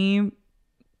for me.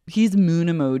 He's moon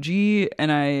emoji,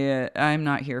 and I'm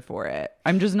not here for it.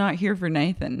 I'm just not here for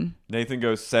Nathan. Nathan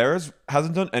goes, Sarah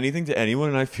hasn't done anything to anyone,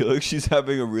 and I feel like she's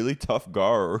having a really tough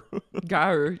gar.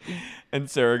 Gar. And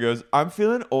Sarah goes, I'm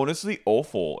feeling honestly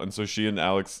awful. And so she and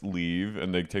Alex leave,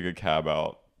 and they take a cab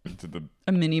out into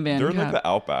a minivan. They're in like the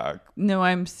Outback. No,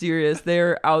 I'm serious.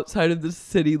 They're outside of the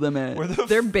city limit. Where the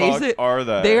fuck are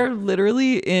they? They are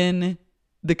literally in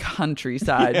the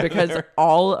countryside because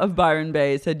all of Byron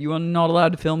Bay said you are not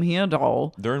allowed to film here,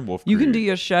 doll. They're in Wolf You Creek. can do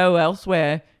your show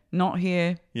elsewhere, not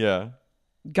here. Yeah.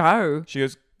 Go. She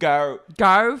goes, go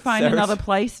find another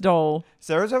place, doll.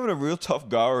 Sarah's having a real tough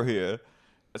go here.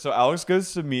 So Alex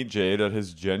goes to meet Jade at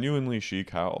his genuinely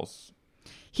chic house.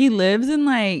 He lives in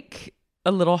like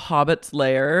a little hobbit's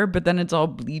lair, but then it's all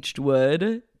bleached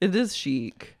wood. It is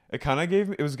chic.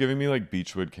 It was giving me like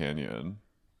Beechwood Canyon.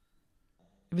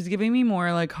 It was giving me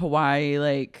more like Hawaii,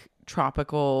 like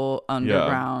tropical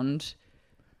underground.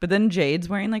 But then Jade's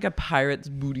wearing like a pirate's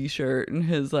booty shirt in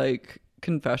his like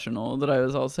confessional that I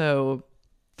was also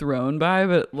thrown by,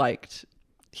 but liked.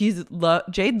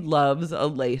 Jade loves a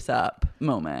lace up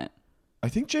moment. I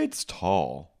think Jade's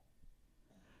tall.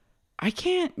 I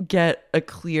can't get a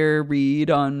clear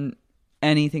read on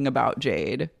anything about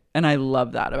Jade, and I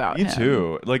love that about him. Me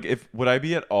too. Like, would I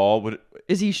be at all?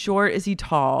 Is he short? Is he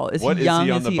tall? Is what he young? Is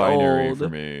he on is the he binary old? for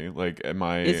me? Like,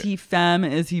 Is he femme?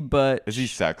 Is he butch? Is he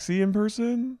sexy in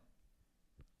person?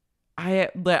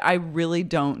 I really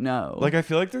don't know. Like, I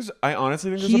feel like I honestly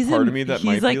think there's a part of me that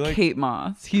might like be like Kate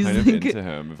Moss. He's kind of like, into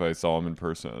him if I saw him in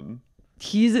person.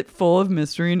 He's full of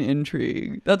mystery and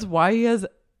intrigue. That's why he's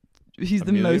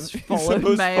the most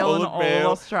followed male in all of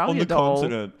Australia. On the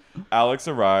continent. Alex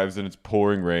arrives and it's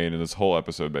pouring rain in this whole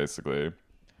episode, basically.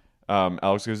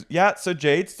 Alex goes, yeah, so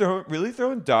Jade's really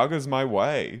throwing daggers my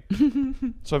way.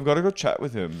 So I've got to go chat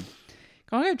with him.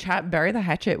 Gotta go chat, bury the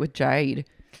hatchet with Jade.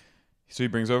 So he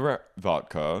brings over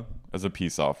vodka as a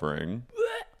peace offering.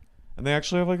 And they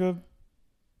actually have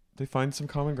they find some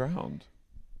common ground.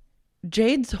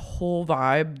 Jade's whole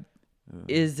vibe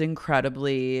is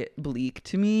incredibly bleak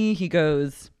to me. He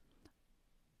goes,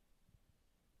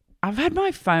 I've had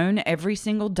my phone every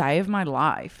single day of my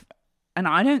life, and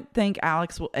I don't think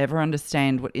Alex will ever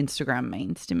understand what Instagram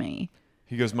means to me.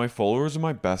 He goes, my followers are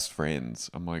my best friends.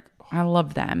 I'm like, oh. I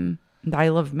love them. They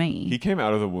love me. He came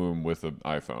out of the womb with an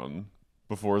iPhone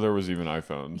before there was even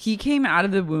iPhones. He came out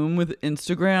of the womb with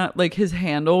Instagram. Like, his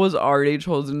handle was already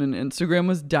chosen and Instagram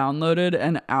was downloaded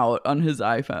and out on his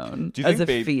iPhone as a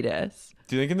fetus.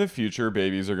 Do you think in the future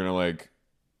babies are going to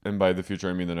and by the future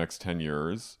I mean the next 10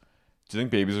 years, do you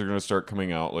think babies are going to start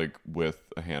coming out with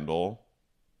a handle?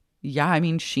 Yeah, I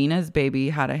mean, Sheena's baby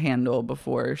had a handle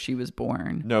before she was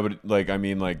born. No, but I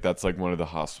mean that's one of the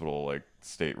hospital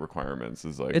state requirements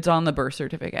is it's on the birth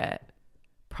certificate.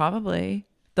 Probably.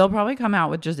 They'll probably come out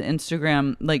with just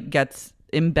Instagram gets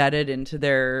embedded into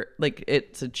their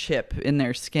it's a chip in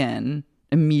their skin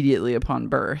immediately upon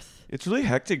birth. It's really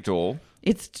hectic, Joel.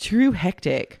 It's true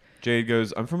hectic. Jade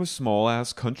goes, I'm from a small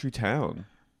ass country town.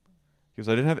 He goes,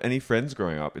 I didn't have any friends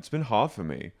growing up. It's been hard for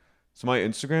me. So my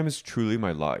Instagram is truly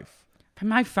my life. From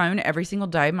my phone every single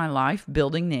day of my life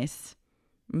building this.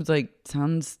 It was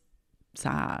sounds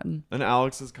sad. And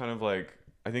Alex is kind of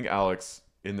I think Alex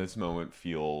in this moment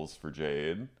feels for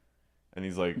Jade. And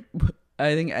he's like,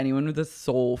 I think anyone with a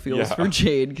soul feels for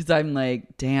Jade because I'm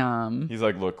damn. He's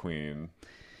like, look, queen,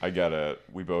 I get it.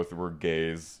 We both were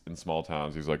gays in small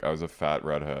towns. He's like, I was a fat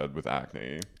redhead with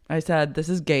acne. I said, this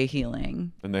is gay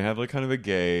healing. And they have kind of a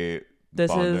gay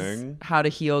This bonding. is how to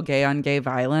heal gay on gay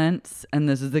violence. And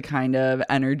this is the kind of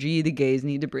energy the gays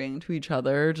need to bring to each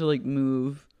other to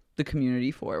move the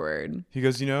community forward. He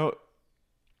goes,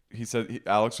 he said,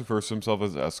 Alex refers to himself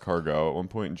as escargot at one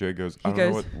point. And Jay goes, I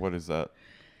don't know what is that?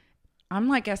 I'm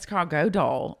like escargot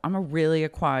doll. I'm a really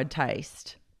acquired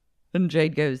taste. And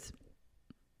Jade goes,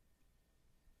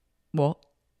 what?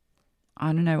 I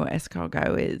don't know what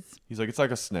escargot is. He's like, it's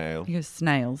like a snail. He goes,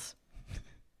 snails.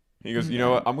 He goes, you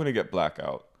know what? I'm going to get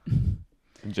blackout. And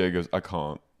Jay goes, I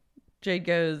can't. Jade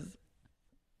goes,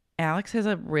 Alex has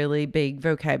a really big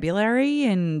vocabulary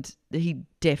and he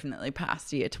definitely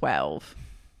passed year 12.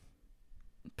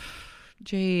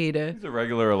 Jade. He's a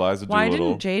regular Eliza Why Doolittle.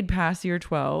 didn't Jade pass year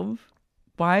 12?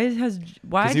 Why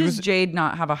does Jade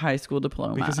not have a high school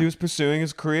diploma? Because he was pursuing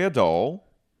his career, doll.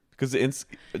 Because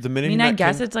the minute I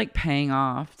guess it's paying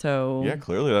off. So yeah,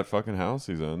 clearly that fucking house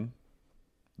he's in,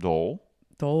 doll.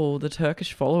 The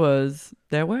Turkish followers,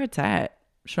 they're where it's at.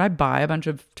 Should I buy a bunch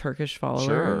of Turkish followers?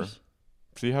 Sure.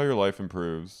 See how your life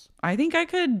improves. I think I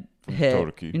could hit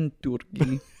Turkey. in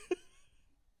Turkey.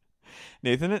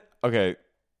 Nathan, okay,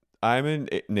 I'm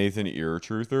a Nathan ear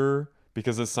truther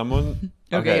because as someone.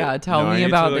 Okay, yeah, tell me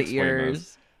about the ears.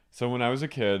 This. So when I was a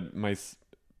kid,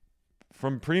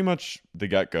 from pretty much the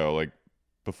get-go,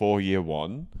 before year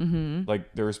one,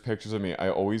 there was pictures of me. I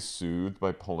always soothed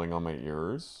by pulling on my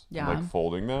ears, and,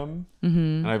 folding them,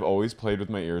 and I've always played with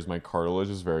my ears. My cartilage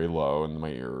is very low in my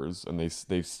ears, and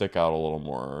they stick out a little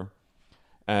more.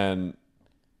 And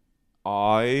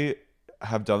I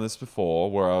have done this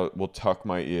before, where I will tuck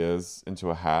my ears into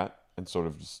a hat and sort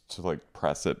of just to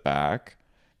press it back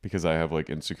because I have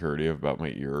insecurity about my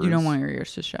ears. You don't want your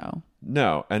ears to show.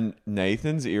 No, and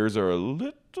Nathan's ears are a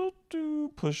little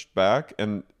too pushed back,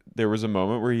 and there was a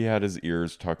moment where he had his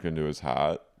ears tucked into his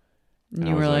hat. And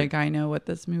you were like, I know what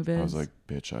this move is. I was like,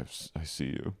 bitch, I see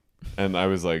you. And I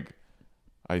was like,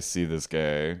 I see this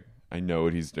gay. I know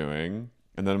what he's doing.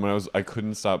 And then when I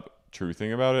couldn't stop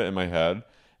truthing about it in my head.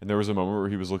 And there was a moment where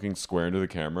he was looking square into the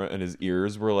camera and his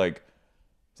ears were like,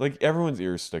 it's like everyone's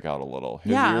ears stick out a little.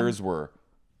 His ears were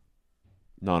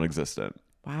non-existent.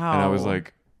 Wow. And I was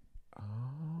like,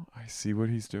 oh, I see what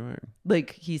he's doing.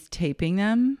 Like he's taping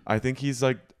them? I think he's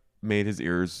like made his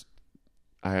ears,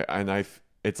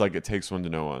 it's like it takes one to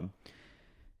know one.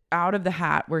 Out of the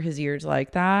hat were his ears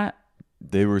like that?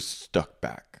 They were stuck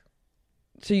back.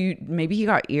 So maybe he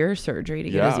got ear surgery to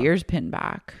get his ears pinned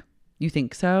back. You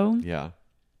think so? Yeah.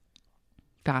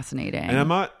 Fascinating.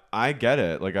 And I get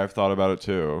it. Like I've thought about it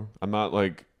too. I'm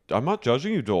not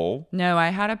judging you, Dole. No, I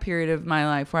had a period of my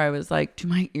life where I was like, do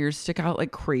my ears stick out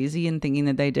like crazy, and thinking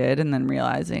that they did, and then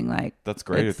realizing like that's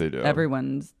great if they do.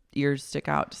 Everyone's ears stick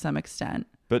out to some extent.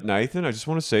 But Nathan, I just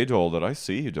want to say, Dole, that I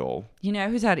see you, Dole. You know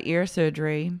who's had ear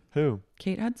surgery? Who?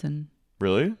 Kate Hudson.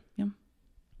 Really? Yeah.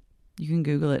 You can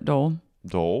Google it, Dole.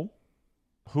 Dole?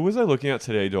 Who was I looking at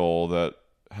today, Dole, that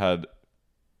had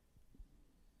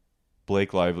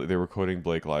Blake Lively? They were quoting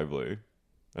Blake Lively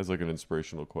as like an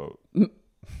inspirational quote.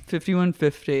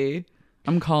 5150.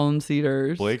 I'm Colin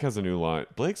Cedars. Blake has a new line.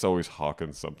 Blake's always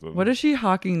hawking something. What is she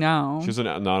hawking now? She's a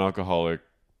non-alcoholic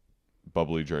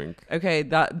bubbly drink. Okay,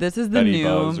 this is the Betty new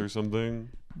Buzz or something.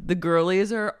 The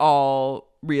girlies are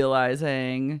all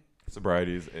realizing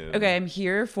sobriety's in. Okay, I'm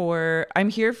here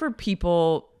for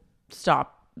people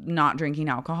stop not drinking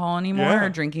alcohol anymore or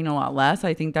drinking a lot less.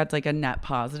 I think that's like a net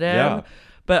positive. Yeah.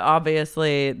 But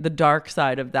obviously the dark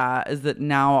side of that is that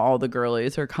now all the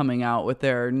girlies are coming out with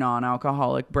their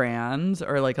non-alcoholic brands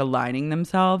or like aligning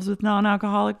themselves with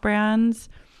non-alcoholic brands.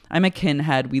 I'm a kin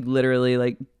head. We literally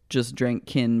like just drank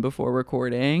kin before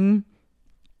recording.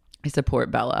 I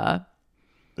support Bella.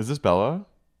 Is this Bella?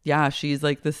 Yeah, she's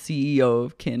like the CEO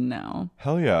of Kin now.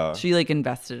 Hell yeah. She like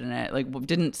invested in it. Like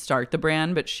didn't start the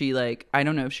brand, but she like, I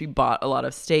don't know if she bought a lot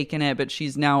of stake in it, but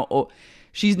she's now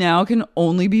can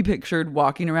only be pictured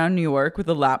walking around New York with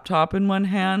a laptop in one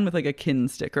hand with like a Kin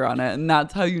sticker on it. And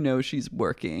that's how you know she's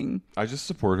working. I just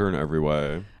support her in every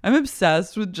way. I'm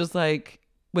obsessed with just like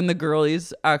when the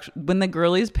girlies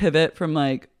pivot from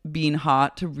like being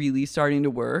hot to really starting to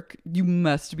work, you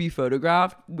must be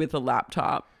photographed with a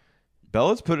laptop.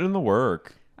 Bella's put in the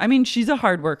work. I mean, she's a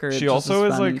hard worker. She also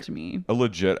is like to me. A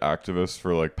legit activist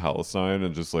for like Palestine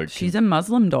and just like she's a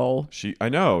Muslim doll. I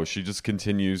know she just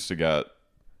continues to get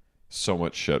so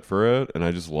much shit for it, and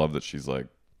I just love that she's like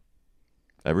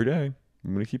every day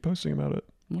I'm gonna keep posting about it.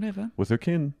 Whatever. With her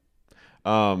kin.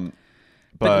 But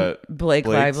Blake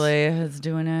Lively is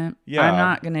doing it. Yeah. I'm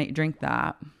not gonna drink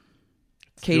that.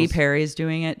 Katy Perry's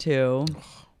doing it too.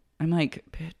 I'm like,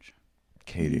 bitch.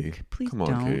 Katie. Please come on,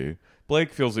 don't. Katie.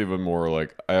 Blake feels even more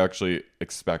like I actually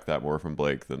expect that more from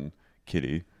Blake than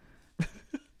Kitty.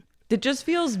 It just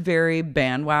feels very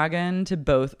bandwagon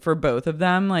for both of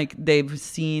them. Like they've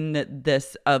seen that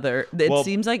it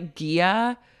seems like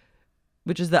Gia,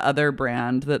 which is the other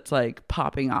brand that's like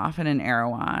popping off in an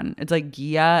Erewhon. It's like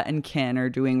Gia and Kin are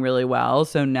doing really well.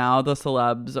 So now the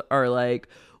celebs are like,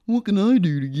 what can I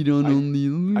do to get on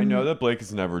the... I know that Blake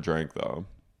has never drank though.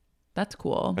 That's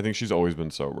cool. I think she's always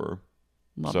been sober.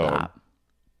 Love that.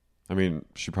 I mean,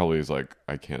 she probably is like,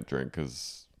 I can't drink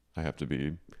because I have to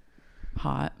be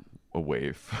hot, a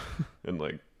waif, and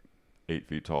like 8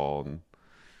 feet tall, and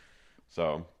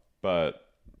so.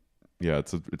 But yeah,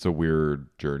 it's a weird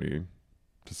journey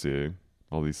to see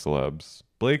all these celebs.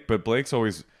 Blake's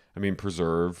always. I mean,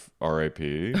 Preserve,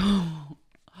 R.I.P. It I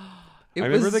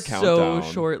remember was the countdown.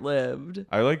 so short-lived.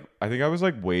 I think I was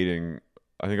like waiting.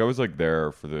 I think I was like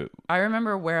there for the... I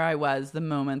remember where I was the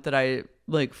moment that I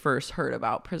like first heard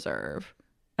about Preserve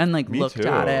and like looked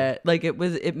at it. Like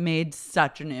it made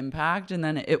such an impact, and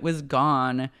then it was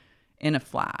gone in a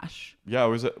flash. Yeah, I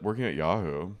was working at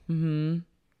Yahoo. Mm-hmm.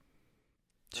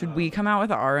 Should we come out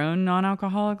with our own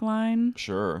non-alcoholic line?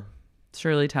 Sure.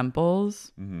 Shirley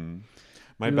Temple's. Mm-hmm.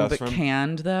 My best friend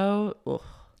canned though. Ugh.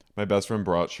 My best friend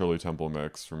brought Shirley Temple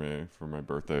mix for me for my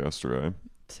birthday yesterday.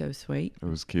 So sweet. It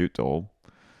was cute, Dole.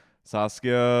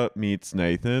 Saskia meets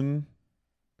Nathan,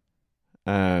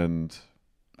 and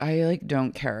I like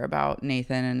don't care about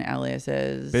Nathan and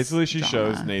Elias's basically she drama.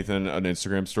 shows Nathan an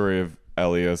Instagram story of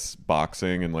Elias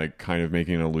boxing and like kind of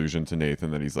making an allusion to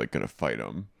Nathan that he's like gonna fight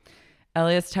him.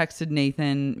 Elias texted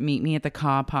Nathan, meet me at the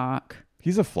car park.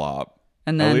 He's a flop.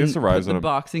 And then Elias arrives put the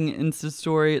boxing Insta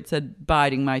story. It said,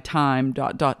 biding my time, ...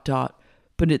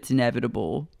 But it's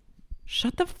inevitable.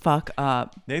 Shut the fuck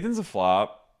up. Nathan's a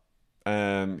flop.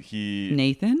 And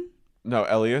Nathan? No,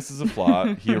 Elias is a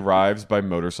flop. He arrives by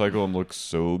motorcycle and looks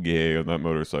so gay on that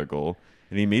motorcycle.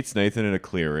 And he meets Nathan in a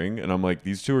clearing. And I'm like,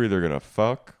 these two are either going to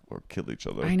fuck or kill each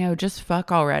other. I know, just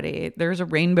fuck already. There's a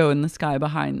rainbow in the sky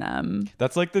behind them.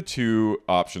 That's like the two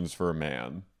options for a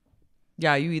man.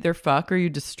 Yeah, you either fuck or you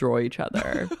destroy each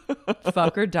other.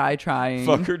 Fuck or die trying.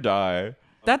 Fuck or die.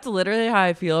 That's literally how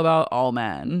I feel about all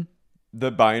men. The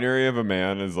binary of a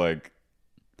man is like,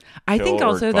 I think kill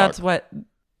or also fuck. that's what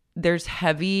there's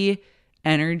heavy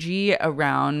energy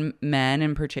around men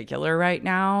in particular right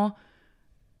now.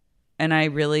 And I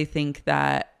really think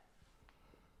that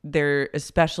there,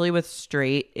 especially with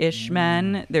straight-ish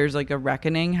men, there's like a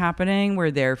reckoning happening where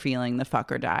they're feeling the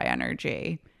fuck or die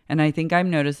energy. And I think I'm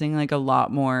noticing like a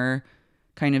lot more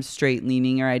kind of straight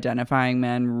leaning or identifying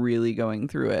men really going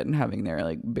through it and having their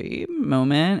like babe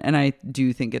moment. And I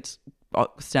do think it's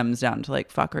stems down to like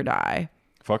fuck or die.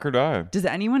 fuck or die. Does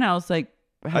anyone else like,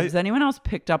 has anyone else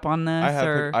picked up on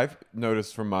this? I've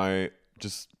noticed from my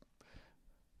just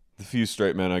the few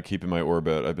straight men I keep in my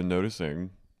orbit, I've been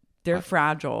noticing they're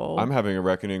fragile. I'm having a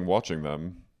reckoning watching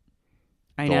them.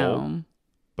 I know.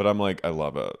 But I'm like, I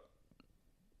love it.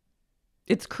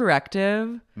 It's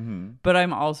corrective, but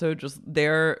I'm also just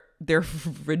they're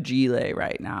fragile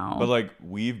right now. But like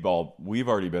we've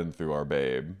already been through our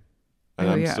babe, and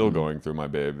I'm still going through my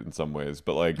babe in some ways.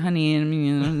 But like, honey, I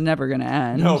mean, it's never gonna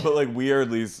end. no, but like we are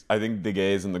at least. I think the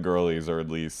gays and the girlies are at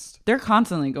least they're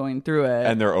constantly going through it,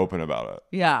 and they're open about it.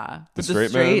 Yeah, The but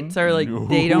straights are like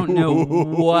they don't know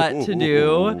what to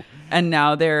do, and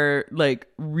now they're like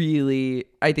really.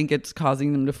 I think it's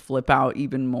causing them to flip out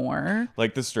even more.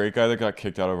 Like the straight guy that got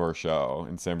kicked out of our show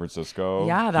in San Francisco.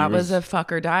 Yeah, that was a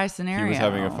fuck or die scenario. He was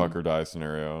having a fuck or die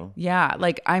scenario. Yeah,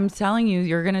 like I'm telling you,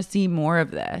 you're going to see more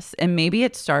of this. And maybe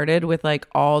it started with like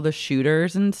all the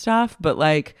shooters and stuff, but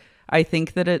like I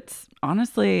think that it's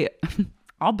honestly,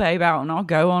 I'll babe out and I'll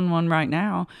go on one right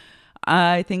now.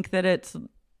 I think that it's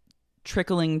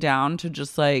trickling down to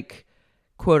just like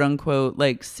quote unquote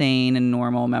like sane and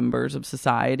normal members of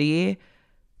society,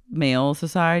 male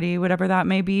society, whatever that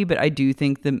may be. But I do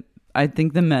think the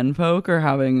men folk are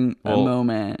having a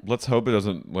moment. Let's hope it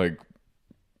doesn't like.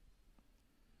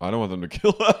 I don't want them to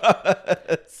kill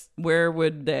us. Where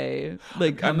would they?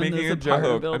 Like, I'm in making this a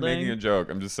joke. building? I'm making a joke.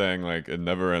 I'm just saying, like, it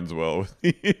never ends well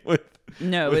with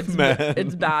no, with men.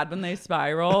 It's bad when they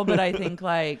spiral. But I think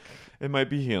like it might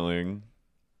be healing.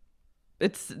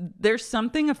 There's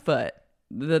something afoot.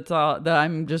 That's all that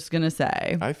I'm just gonna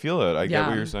say. I feel it. I get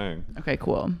what you're saying. Okay,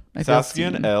 cool. Saskia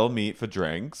and Elle meet for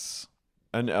drinks,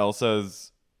 and Elle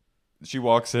says she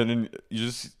walks in, and you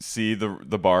just see the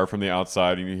bar from the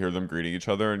outside, and you hear them greeting each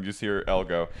other, and you just hear Elle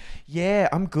go, "Yeah,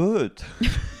 I'm good."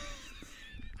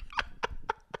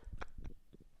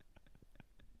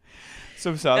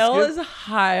 So Saskia, Elle is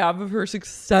high off of her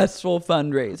successful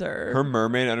fundraiser. Her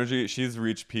mermaid energy, she's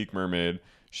reached peak mermaid.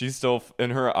 She's still, in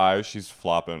her eyes, she's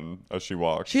flopping as she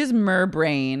walks. She has mer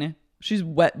brain. She's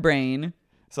wet brain.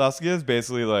 Saskia is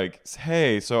basically like,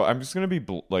 hey, so I'm just going to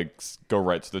be, go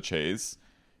right to the chase.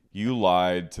 You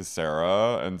lied to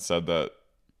Sarah and said that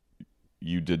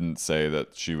you didn't say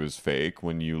that she was fake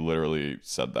when you literally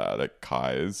said that at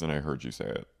Kai's, and I heard you say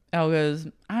it. Elle goes,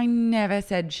 I never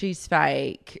said she's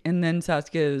fake. And then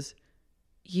Saskia goes,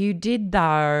 you did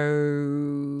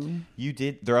though. You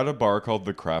did. They're at a bar called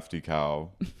The Crafty Cow.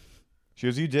 She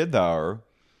goes, you did though.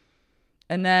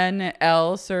 And then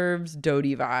Elle serves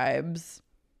Dodie vibes.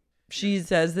 She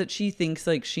says that she thinks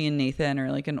like she and Nathan are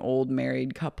like an old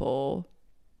married couple.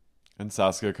 And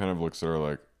Saskia kind of looks at her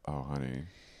like, oh,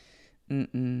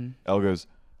 honey. Elle goes,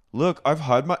 look, I've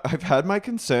had my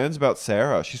concerns about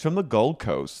Sarah. She's from the Gold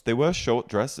Coast. They wear short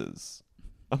dresses.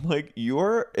 I'm like,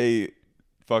 you're a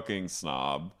fucking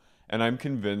snob, and I'm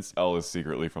convinced Elle is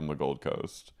secretly from the Gold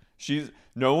Coast.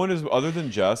 No one is, other than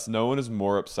Jess, no one is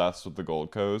more obsessed with the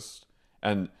Gold Coast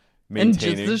and maintaining, and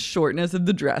just the shortness of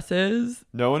the dresses.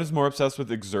 No one is more obsessed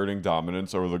with exerting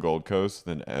dominance over the Gold Coast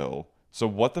than Elle. So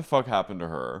what the fuck happened to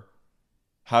her?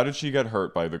 How did she get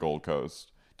hurt by the Gold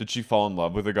Coast? Did she fall in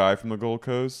love with a guy from the Gold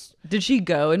Coast? Did she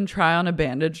go and try on a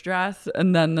bandage dress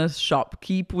and then the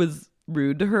shopkeep was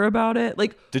rude to her about it?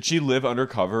 Like, did she live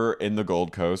undercover in the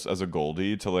Gold Coast as a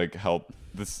Goldie to like help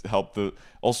the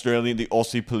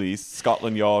Aussie police,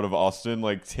 Scotland Yard of Austin,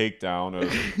 like take down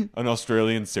an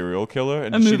Australian serial killer?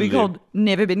 And a movie called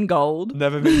Never Been Gold.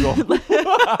 Never Been Gold.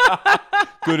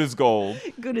 Good as gold.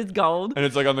 Good as gold. And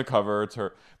it's like on the cover, it's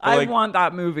her. But, I want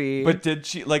that movie. But did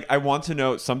she, like, I want to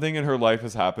know, something in her life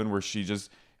has happened where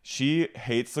she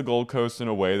hates the Gold Coast in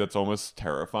a way that's almost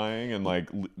terrifying and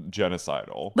like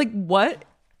genocidal. Like what?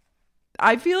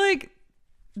 I feel like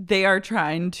they are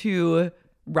trying to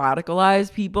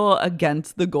radicalize people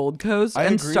against the Gold Coast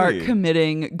and start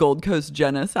committing Gold Coast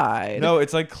genocide. No,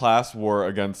 it's like class war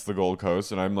against the Gold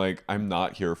Coast, and I'm like, I'm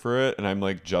not here for it. And I'm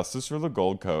like, justice for the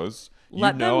Gold Coast.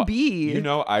 Let them be. You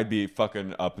know I'd be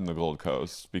fucking up in the Gold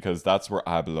Coast because that's where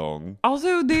I belong.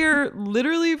 Also, they're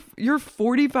literally, you're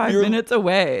 45 minutes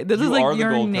away. This is you are like the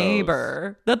your Gold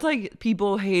neighbor. That's like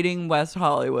people hating West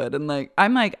Hollywood. And like,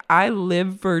 I'm like, I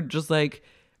live for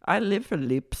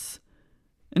lips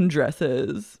and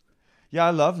dresses. Yeah,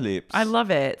 I love lips. I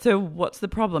love it. So what's the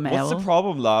problem, Elle? What's the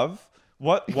problem, love?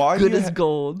 Why Good as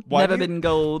gold. Never been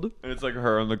gold. And it's like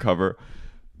her on the cover.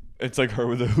 It's like her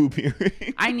with a hoop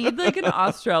earring. I need like an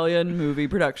Australian movie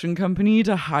production company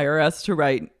to hire us to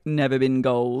write Never Been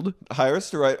Gold. Hire us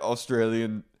to write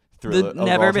Australian thriller.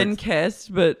 Never Been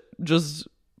Kissed, but just...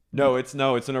 No, it's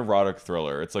an erotic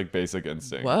thriller. It's like Basic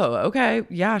Instinct. Whoa, okay.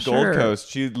 Yeah, sure. Gold Coast.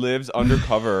 She lives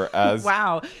undercover as...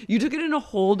 Wow. You took it in a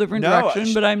whole different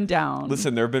direction, but I'm down.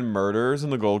 Listen, there have been murders in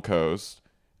the Gold Coast.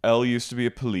 Elle used to be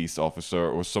a police officer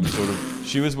or some sort of...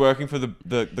 She was working for the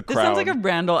Crown. This sounds like a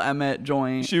Randall Emmett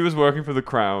joint. She was working for the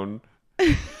Crown.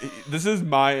 This is in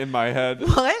my head.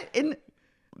 What?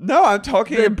 No, I'm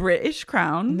talking... The British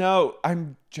Crown? No,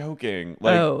 I'm joking.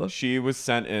 She was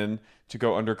sent in to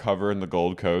go undercover in the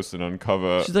Gold Coast and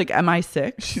uncover... She's like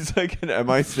MI6? She's like an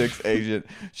MI6 agent.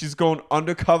 She's going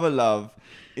undercover, love,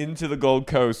 into the Gold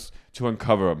Coast to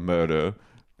uncover a murder.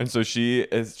 And so she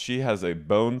has a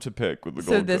bone to pick with the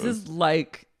Gold Coast. So this is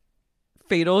like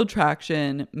Fatal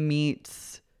Attraction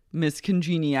meets Miss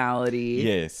Congeniality.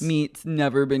 Yes. Meets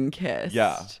Never Been Kissed.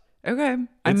 Yeah. Okay.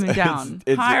 I'm down.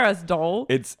 Hire us, doll.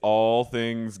 It's all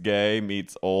things gay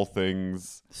meets all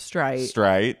things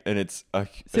straight. And it's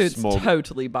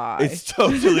totally bi. It's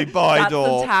totally bi, That's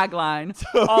doll. the tagline.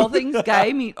 All things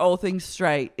gay meet all things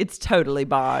straight. It's totally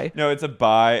bi. No, it's a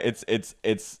bi.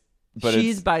 But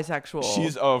she's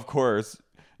bisexual. Of course.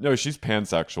 No, she's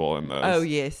pansexual in this. Oh,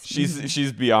 yes.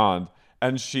 She's beyond.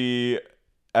 And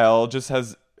Elle just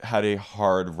has had a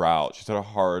hard route. She's had a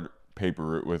hard paper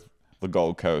route with the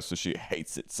Gold Coast, so she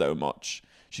hates it so much.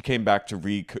 She came back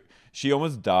to she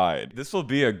almost died. This will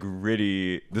be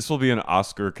an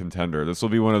Oscar contender. This will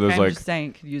be one of those, I'm just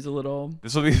saying, could use a little.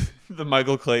 This will be the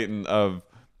Michael Clayton of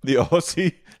the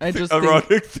Aussie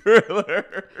erotic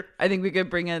thriller. I think we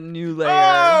could bring a new layer.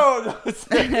 Oh!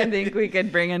 No, I think we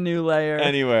could bring a new layer.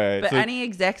 Anyway. But any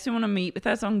execs who want to meet with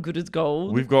us on Good as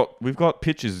Gold? We've got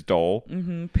pitches, doll.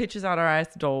 Mm-hmm. Pitches out our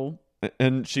ass, doll.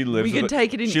 And she lives. We can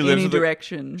take it in any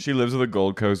direction. She lives with a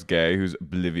Gold Coast gay who's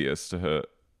oblivious to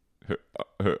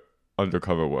her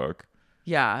undercover work.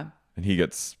 Yeah. And he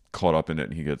gets caught up in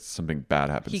it, and something bad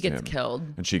happens to him. He gets killed.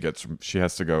 And she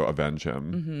has to go avenge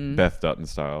him, mm-hmm. Beth Dutton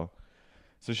style.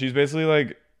 So she's basically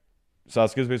like,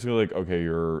 Saskia's basically like, okay,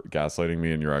 you're gaslighting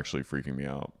me, and you're actually freaking me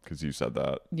out because you said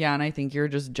that. Yeah, and I think you're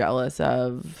just jealous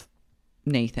of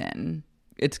Nathan.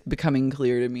 It's becoming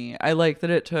clear to me. I like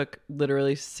that it took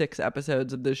literally 6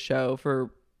 episodes of this show for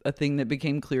a thing that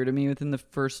became clear to me within the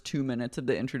first 2 minutes of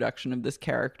the introduction of this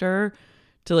character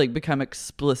to like become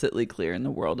explicitly clear in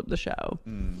the world of the show.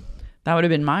 That would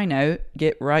have been my note.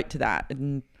 Get right to that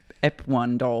in Ep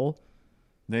 1, doll.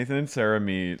 Nathan and Sarah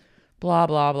meet. Blah,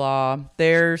 blah, blah.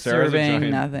 They're Sarah's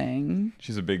serving nothing.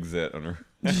 She's a big zit on her.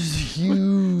 She's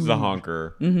huge. She's a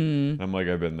honker. Mm-hmm. I'm like,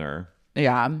 I've been there.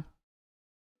 Yeah.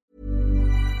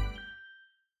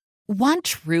 Want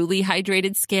truly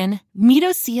hydrated skin? Meet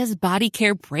Osea's Body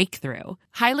Care Breakthrough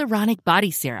Hyaluronic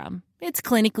Body Serum. It's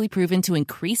clinically proven to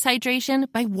increase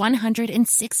hydration by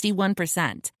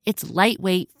 161%. It's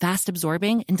lightweight,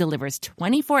 fast-absorbing, and delivers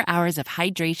 24 hours of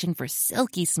hydration for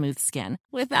silky smooth skin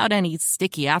without any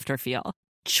sticky afterfeel.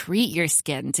 Treat your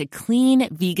skin to clean,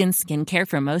 vegan skincare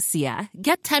from Osea.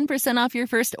 Get 10% off your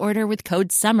first order with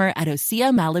code SUMMER at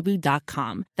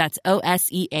OseaMalibu.com. That's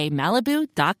OSEA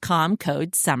Malibu.com,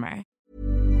 code SUMMER.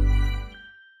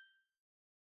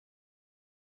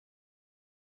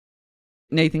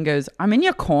 Nathan goes, I'm in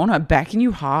your corner, backing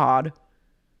you hard.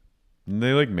 And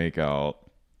they like make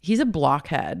out. He's a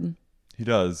blockhead. He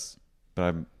does, but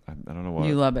I don't know why.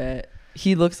 You love it.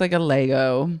 He looks like a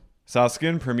Lego. Saskia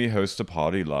and Primi host a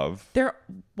party, love. They're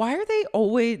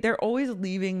always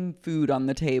leaving food on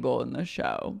the table in the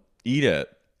show. Eat it.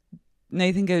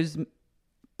 Nathan goes,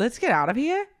 let's get out of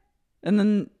here. And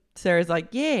then Sarah's like,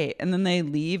 yeah. And then they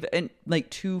leave and like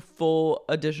 2 full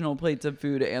additional plates of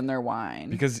food and their wine.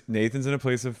 Because Nathan's in a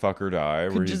place of fuck or die.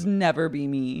 Could just never be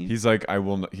me. He's like, I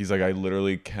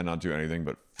literally cannot do anything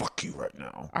but fuck you right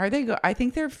now. I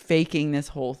think they're faking this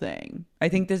whole thing. I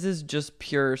think this is just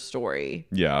pure story.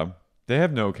 Yeah. They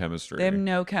have no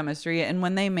chemistry. And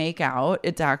when they make out,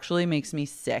 it actually makes me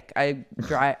sick. I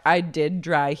did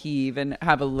dry heave and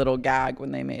have a little gag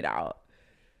when they made out.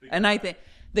 And I think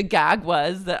the gag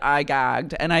was that I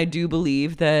gagged. And I do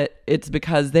believe that it's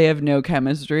because they have no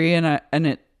chemistry and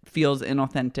it feels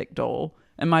inauthentic, Dole.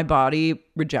 and my body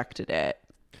rejected it.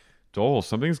 Dole,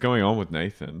 something's going on with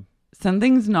Nathan.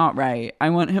 Something's not right. I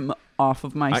want him off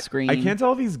of my screen. I can't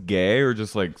tell if he's gay or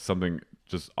just like something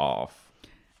just off.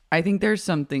 I think there's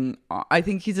something. I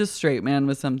think he's a straight man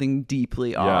with something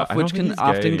deeply off, I don't which think can he's gay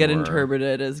often get anymore.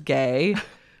 interpreted as gay.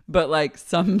 But like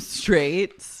some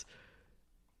straights,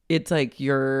 it's like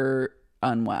you're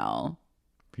unwell.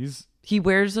 He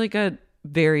wears like a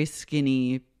very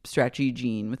skinny, stretchy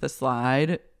jean with a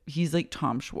slide. He's like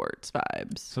Tom Schwartz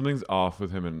vibes. Something's off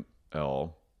with him and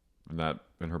Elle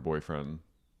and her boyfriend.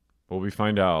 Well, we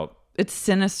find out. It's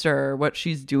sinister what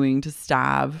she's doing to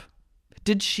Stav.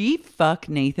 Did she fuck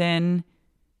Nathan?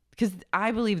 Because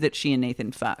I believe that she and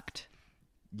Nathan fucked.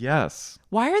 Yes.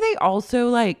 Why are they also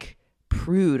like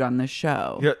prude on the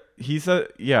show? Yeah, he said,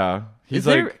 yeah. Is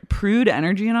there prude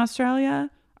energy in Australia?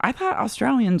 I thought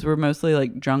Australians were mostly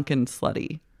like drunk and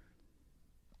slutty.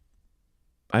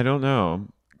 I don't know.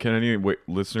 Can any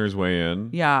listeners weigh in?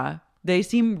 Yeah. They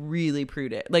seem really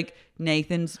prudish. Like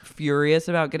Nathan's furious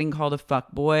about getting called a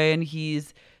fuckboy, and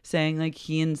he's saying like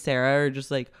he and Sarah are just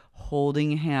like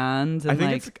holding hands. And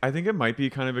I think it might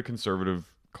be kind of a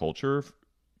conservative culture.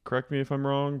 Correct me if I'm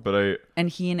wrong, but and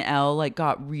he and Elle like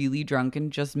got really drunk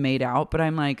and just made out. But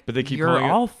I'm like, but they keep you're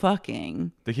all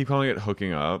fucking. They keep calling it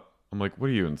hooking up. I'm like, what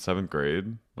are you in 7th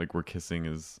grade? Like we're kissing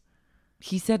is.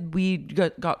 He said we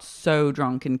got so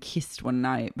drunk and kissed one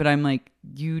night, but I'm like,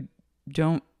 you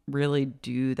don't really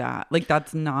do that. Like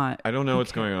that's not. I don't know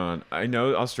what's going on. I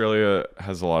know Australia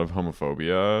has a lot of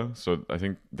homophobia, so I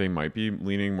think they might be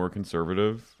leaning more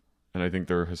conservative, and I think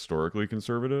they're historically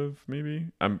conservative. Maybe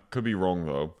could be wrong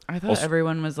though. I thought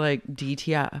everyone was like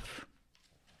DTF.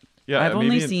 Yeah, I've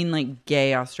only seen like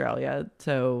gay Australia,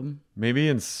 so maybe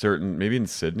in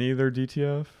Sydney they're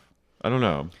DTF. I don't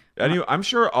know. Anyway, I'm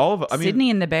sure all of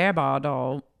Sydney and the Bear Bar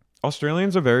doll.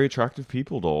 Australians are very attractive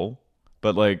people, doll.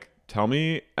 But like, tell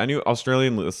me, any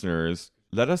Australian listeners,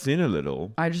 let us in a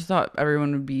little. I just thought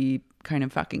everyone would be kind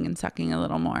of fucking and sucking a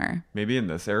little more. Maybe in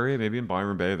this area, maybe in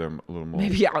Byron Bay, they're a little more.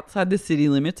 Maybe outside the city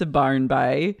limits of Byron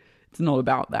Bay, it's not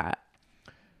about that.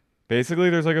 Basically,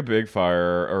 there's like a big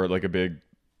fire or like a big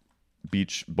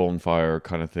beach bonfire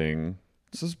kind of thing.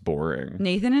 This is boring.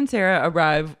 Nathan and Sarah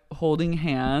arrive holding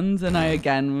hands, and I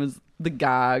again was the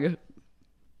gag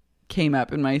came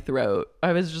up in my throat.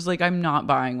 I was just like, I'm not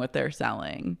buying what they're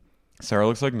selling. Sarah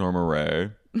looks like Norma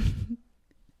Ray.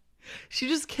 She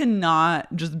just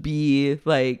cannot just be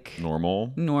like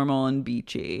normal and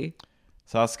beachy.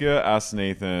 Saskia asks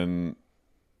Nathan,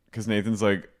 because Nathan's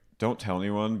like, don't tell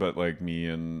anyone, but like me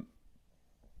and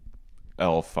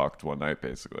Elle fucked one night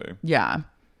basically. Yeah.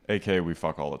 AK, we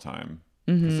fuck all the time.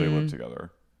 Because they live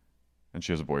together. And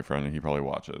she has a boyfriend and he probably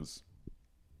watches.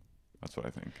 That's what I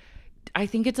think. I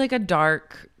think it's like a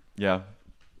dark... Yeah.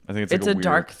 I think it's like a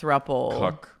dark throuple.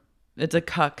 Cuck. It's a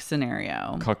cuck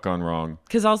scenario. Cuck gone wrong.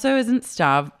 Because also isn't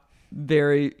Stav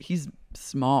very... He's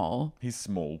small. He's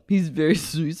small. He's very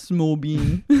small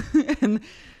bean. And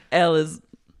Elle is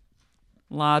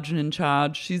large and in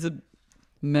charge. She's a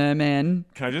merman.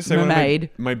 Can I just say mermaid. One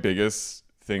of my biggest...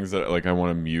 things that like I want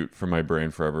to mute from my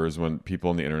brain forever is when people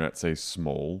on the internet say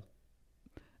small.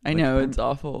 I know, it's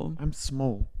awful. I'm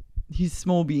small. He's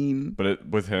small bean. But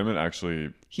with him it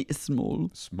actually he is small.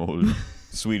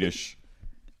 Swedish.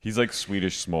 He's like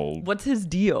Swedish small. What's his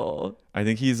deal? I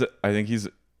think he's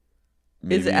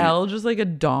maybe... Is Elle just like a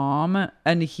dom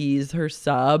and he's her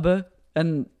sub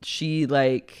and she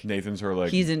like Nathan's her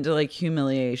like he's into like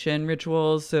humiliation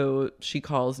rituals, so she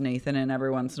calls Nathan in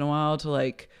every once in a while to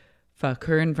like fuck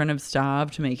her in front of Stav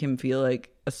to make him feel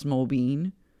like a small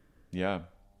bean. Yeah.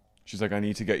 She's like, I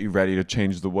need to get you ready to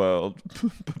change the world.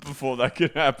 But before that can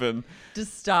happen. Does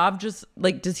Stav just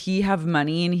like, does he have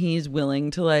money and he's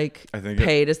willing to like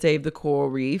pay to save the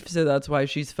coral reef? So that's why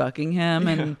she's fucking him.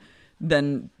 Yeah. And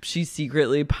then she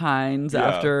secretly pines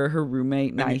after her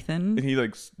roommate, Nathan. And he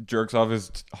like jerks off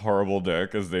his horrible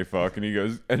dick as they fuck. And he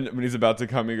goes, and when he's about to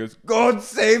come, he goes, God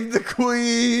save the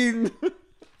queen.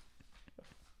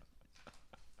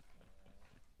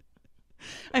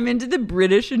 I'm into the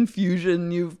British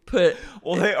infusion you've put.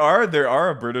 Well, they're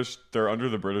under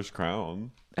the British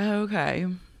crown. Oh, okay.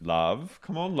 Love.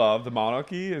 Come on, love. The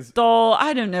monarchy is... Doll,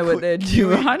 I don't know what they're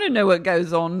doing. I don't know what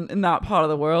goes on in that part of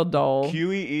the world, doll.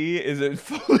 QEE is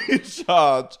fully in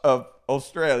charge of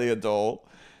Australia, doll.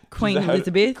 Queen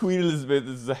Elizabeth. Queen Elizabeth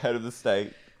is the head of the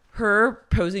state. Her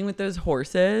posing with those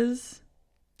horses.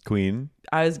 Queen.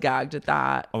 I was gagged at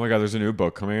that. Oh my God, there's a new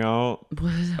book coming out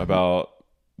about...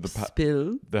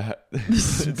 Spill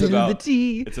the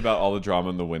tea. It's about all the drama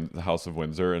in the House of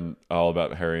Windsor and all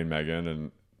about Harry and Meghan,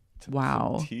 and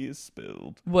Wow. Some tea is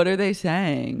spilled. What are they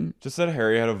saying? Just that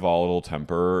Harry had a volatile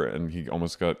temper and he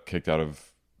almost got kicked out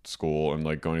of school, and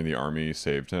like going to the army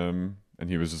saved him. And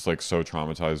he was just like so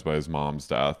traumatized by his mom's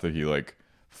death that he like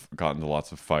got into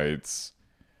lots of fights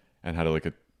and had like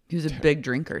a He was a big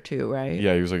drinker too, right?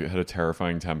 yeah, he was like had a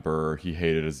terrifying temper. He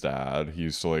hated his dad. He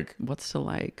used to like What's to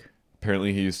like?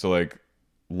 apparently he used to like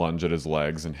lunge at his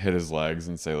legs and hit his legs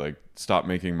and say like, stop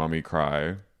making mommy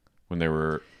cry when they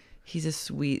were. He's a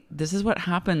sweet. This is what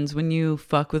happens when you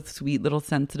fuck with sweet little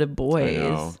sensitive boys. I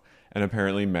know. And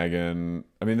apparently Meghan,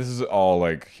 I mean, this is all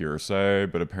like hearsay,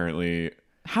 but apparently.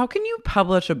 How can you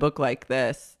publish a book like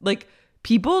this? Like,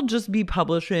 people just be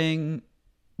publishing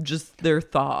just their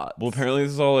thoughts. Well, apparently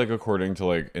this is all like according to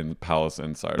like in Palace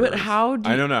Insiders. But how do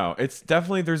I don't know. It's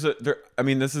definitely I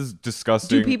mean, this is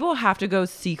disgusting. Do people have to go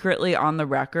secretly on the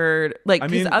record? Like,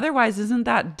 because otherwise, isn't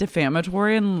that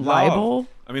defamatory and libel?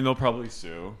 I mean, they'll probably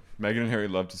sue. Meghan and Harry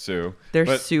love to sue.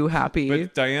 They're sue happy.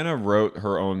 But Diana wrote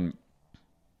her own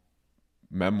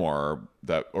memoir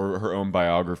or her own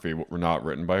biography were not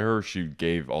written by her. She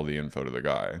gave all the info to the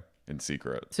guy in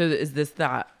secret. So is this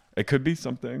that? It could be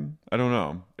something. I don't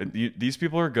know. These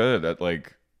people are good at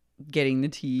like getting the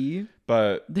tea.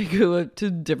 But they go up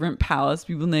to different palace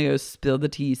people and they go spill the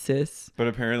tea, sis. But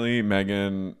apparently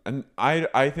Meghan, and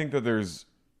I think that there's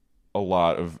a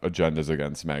lot of agendas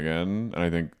against Meghan, and I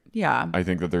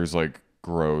think that there's like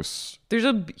there's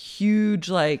a huge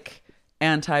like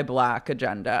anti-black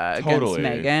agenda against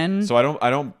Meghan. So I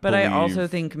don't but I also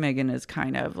think Meghan is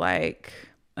kind of like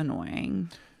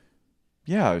annoying.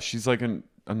 Yeah, she's like an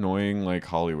annoying like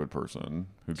Hollywood person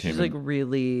who came in. She's like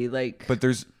really like. But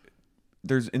there's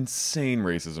insane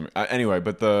racism anyway.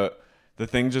 But the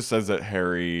thing just says that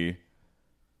Harry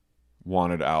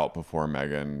wanted out before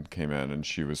Meghan came in, and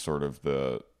she was sort of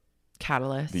the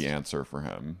catalyst, the answer for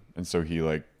him, and so he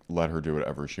like let her do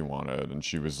whatever she wanted, and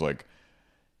she was like,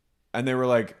 and they were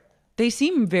like, they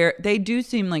do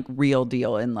seem like real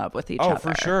deal in love with each other. Oh,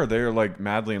 for sure, they're like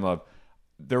madly in love.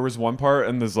 There was one part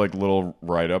in this like little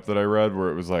write-up that I read where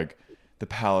it was like the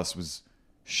palace was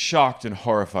shocked and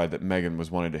horrified that Meghan was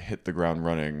wanting to hit the ground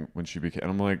running when she became, and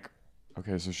I'm like,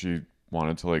 okay, so she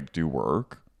wanted to like do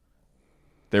work.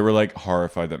 They were like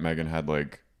horrified that Meghan had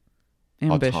like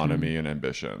autonomy and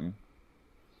ambition,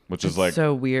 which is like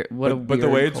so weird. But the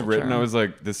way it's written, I was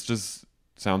like, this just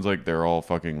sounds like they're all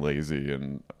fucking lazy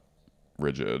and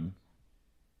rigid.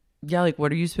 Yeah, like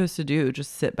what are you supposed to do?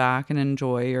 Just sit back and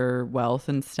enjoy your wealth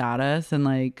and status and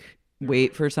like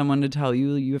wait for someone to tell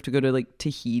you you have to go to like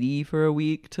Tahiti for a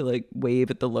week to like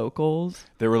wave at the locals?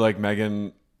 They were like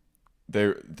Meghan.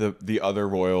 The other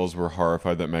royals were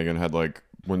horrified that Meghan had like,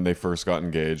 when they first got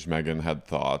engaged, Meghan had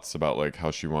thoughts about like how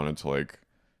she wanted to like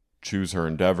choose her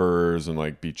endeavors and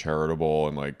like be charitable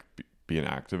and like be an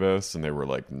activist, and they were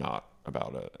like not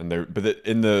about it. And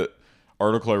in the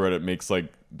article I read, it makes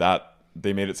like that.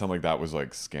 They made it sound like that was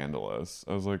like scandalous.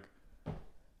 I was like,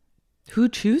 who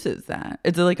chooses that?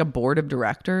 Is it like a board of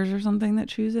directors or something that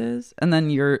chooses? And then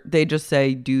they just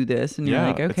say do this, and you're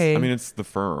like, okay. It's the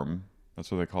firm.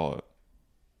 That's what they call it.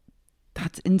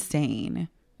 That's insane.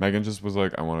 Meghan just was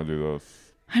like, I want to do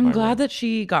this. I'm glad that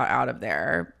she got out of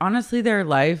there. Honestly, their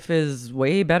life is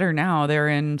way better now. They're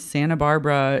in Santa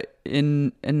Barbara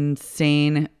in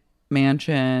insane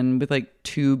mansion with like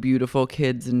 2 beautiful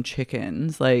kids and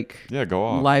chickens. Like, yeah, go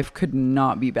off. Life could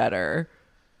not be better.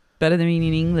 Better than being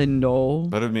in England, though.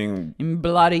 Better than being in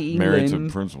bloody England. Married to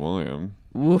Prince William.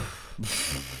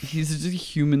 Oof. He's just a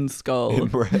human skull.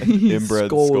 Inbred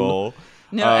skull.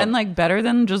 No, and like better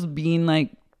than just being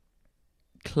like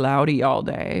cloudy all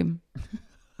day.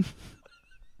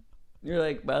 You're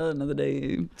like, well, another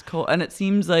day. It's cold. And it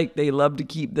seems like they love to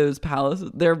keep those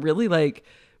palaces. They're really like,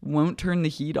 won't turn the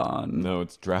heat on. No,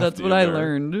 it's drafty. That's what I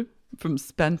learned from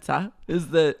Spencer, is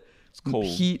that it's cold.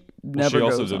 Heat never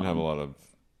goes on. She also didn't have a lot of...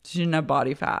 She didn't have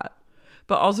body fat.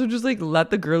 But also just like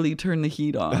let the girlie turn the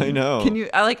heat on. I know.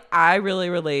 I really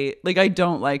relate. Like, I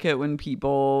don't like it when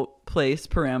people place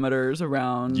parameters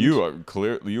around.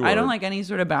 I don't like any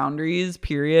sort of boundaries,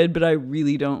 period. But I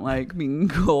really don't like being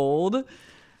cold.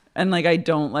 And like, I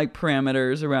don't like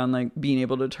parameters around like being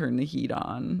able to turn the heat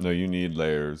on. No, you need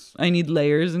layers. I need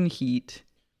layers and heat.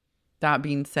 That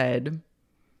being said,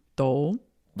 though.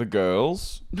 The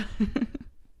girls.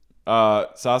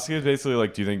 Saskia is basically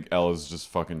like, do you think Ella's just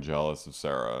fucking jealous of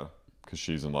Sarah because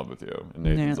she's in love with you? And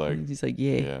Nathan's he's like,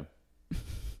 yeah.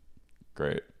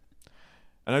 Great.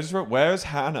 And I just wrote, where's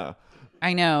Hannah?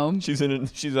 I know. She's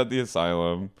at the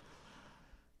asylum.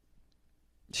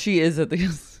 She is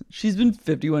she's been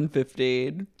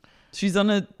 5150'd. She's on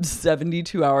a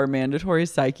 72-hour mandatory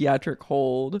psychiatric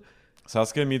hold.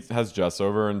 Saskia has Jess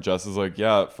over, and Jess is like,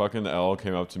 yeah, fucking Elle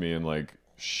came up to me and like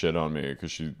shit on me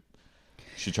because she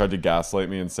tried to gaslight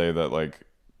me and say that like,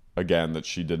 again, that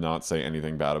she did not say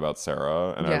anything bad about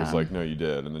Sarah. And I was like, no, you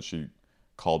did. And then she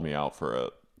called me out for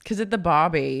it. Because at the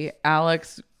Bobby,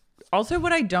 Alex... Also,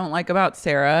 what I don't like about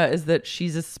Sarah is that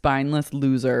she's a spineless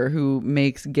loser who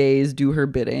makes gays do her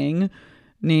bidding.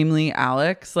 Namely,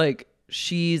 Alex. Like,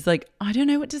 she's like, I don't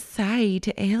know what to say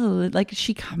to Elle. Like, is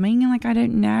she coming? Like, I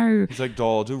don't know. He's like,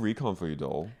 doll, I'll do recon for you,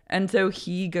 doll. And so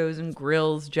he goes and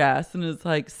grills Jess and is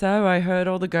like, so I heard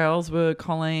all the girls were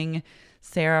calling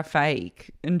Sarah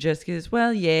fake. And Jess goes,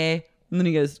 well, yeah. And then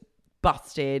he goes,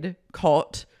 busted,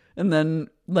 caught. And then,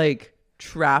 like...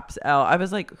 traps Elle. I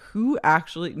was like, who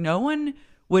actually, no one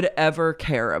would ever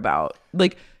care about,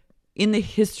 like, in the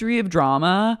history of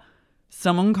drama,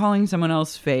 someone calling someone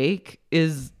else fake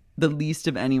is the least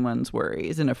of anyone's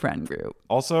worries in a friend group.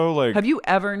 Also, like, have you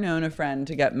ever known a friend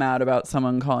to get mad about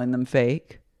someone calling them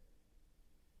fake?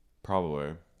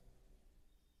 Probably.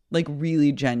 Like,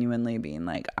 really genuinely being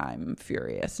like, I'm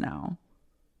furious now.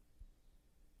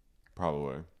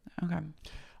 Probably.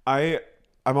 Okay.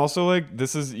 I'm also like,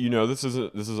 this is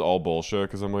all bullshit,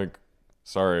 because I'm like,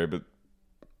 sorry, but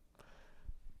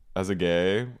as a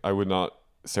gay, I would not.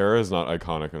 Sarah is not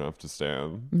iconic enough to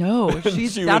stand. No,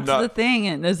 she's that's the thing,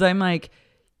 and as I'm like,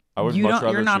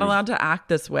 you're not allowed to act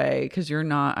this way because you're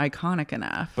not iconic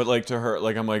enough. But like, to her,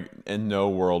 like, I'm like, in no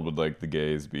world would like the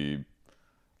gays be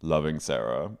loving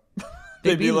Sarah.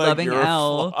 They'd be like, loving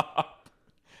Elle.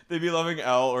 They'd be loving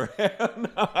Elle or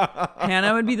Hannah.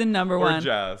 Hannah would be the number one.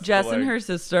 Jess and her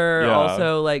sister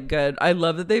also like good. I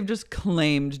love that they've just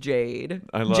claimed Jade.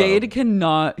 Jade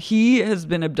cannot. He has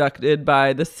been abducted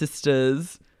by the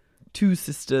sisters. Two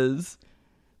sisters.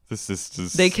 The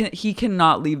sisters. He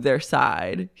cannot leave their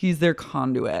side. He's their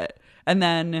conduit. And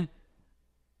then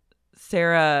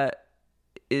Sarah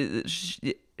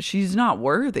she's not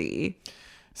worthy.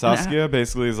 Saskia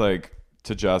basically is like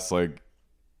to Jess like,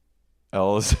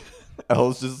 Elle's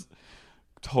just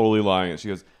totally lying. She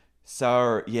goes,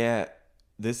 so, yeah,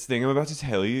 this thing I'm about to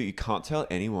tell you, you can't tell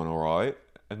anyone, all right?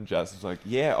 And Jess is like,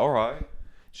 yeah, all right.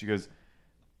 She goes,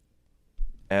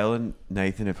 Elle and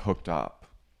Nathan have hooked up.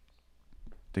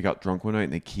 They got drunk one night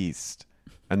and they kissed.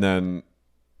 And then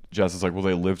Jess is like, well,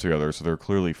 they live together, so they're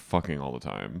clearly fucking all the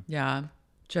time. Yeah.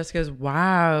 Jess goes,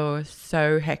 wow,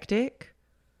 so hectic.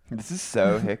 This is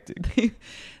so hectic.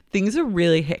 Things are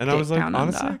really hectic. And I was like,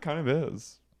 honestly, under. it kind of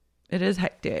is. It is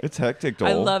hectic. It's hectic, doll.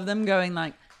 I love them going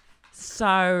like,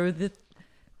 so the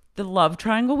love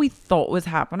triangle we thought was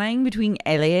happening between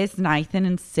Elias, Nathan,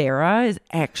 and Sarah is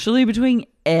actually between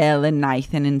Elle and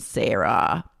Nathan and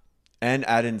Sarah. And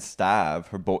add in Stav,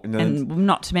 her boy. And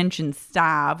not to mention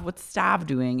Stav. What's Stav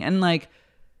doing? And like,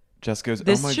 Jess goes,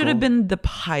 this oh my should have been the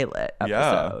pilot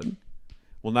episode. Yeah.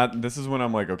 Well, this is when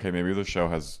I'm like, okay, maybe the show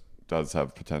does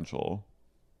have potential.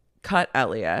 Cut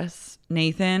Elias.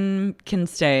 Nathan can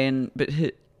stay, but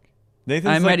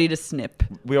I'm ready to snip.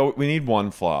 We need one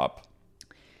flop.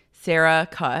 Sarah,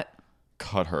 cut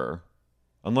her.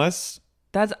 Unless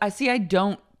I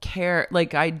don't care.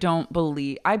 Like, I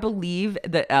believe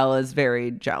that Elle is very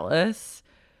jealous,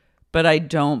 but I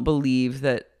don't believe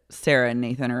that Sarah and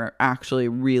Nathan are actually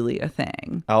really a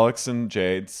thing. Alex and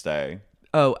Jade stay.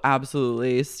 Oh,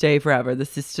 absolutely. Stay forever. The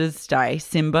sisters stay.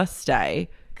 Simba, stay.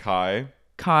 Kai,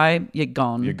 you're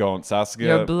gone. You're gone. Saskia,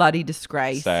 you're a bloody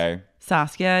disgrace. Stay.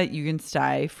 Saskia, you can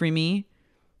stay. Free me.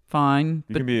 Fine.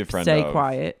 You can be a friend stay of.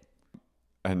 Quiet.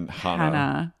 And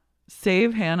Hannah.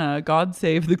 Save Hannah. God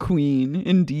save the queen.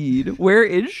 Indeed. Where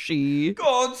is she?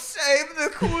 God save the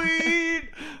queen.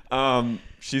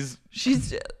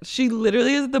 She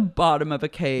literally is at the bottom of a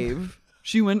cave.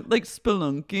 She went like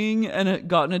spelunking and it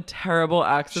got in a terrible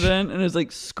accident and is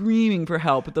like screaming for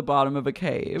help at the bottom of a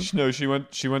cave. No, she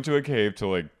went to a cave to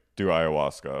like do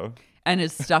ayahuasca. And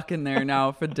is stuck in there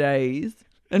now for days.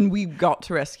 And we got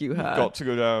to rescue her. Got to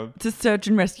go down. It's a search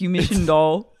and rescue mission,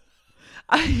 doll.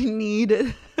 I need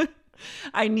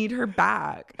her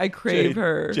back. I crave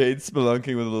her. Jade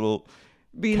spelunking with a little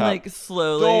being like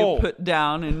slowly put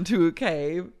down into a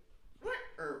cave.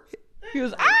 He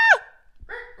goes, ah!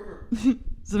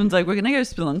 Someone's like, we're gonna go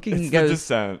spelunking. It's the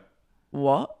Descent.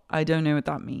 What? I don't know what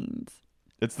that means.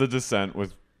 It's the Descent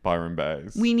with Byron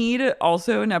Bays. We need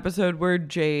also an episode where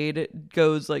Jade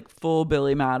goes like full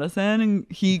Billy Madison and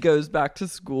he goes back to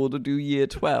school to do year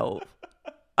 12.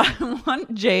 I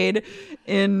want Jade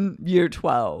in year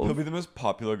 12. He'll be the most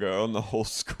popular girl in the whole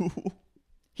school.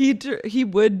 He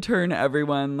would turn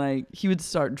everyone, like, he would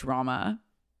start drama.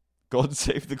 God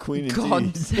save the queen indeed.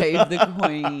 God save the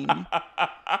queen.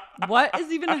 What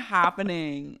is even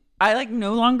happening? I like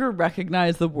no longer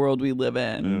recognize the world we live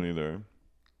in. I don't either.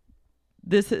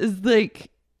 This is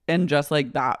like, and just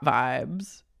like that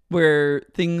vibes where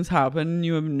things happen,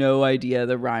 you have no idea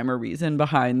the rhyme or reason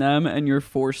behind them, and you're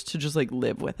forced to just like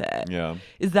live with it. Yeah.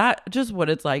 Is that just what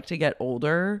it's like to get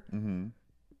older? Mm-hmm.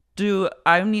 Do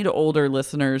I need older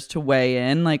listeners to weigh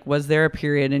in? Like, was there a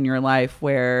period in your life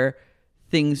where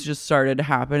things just started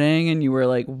happening and you were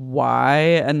like, why?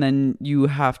 And then you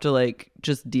have to like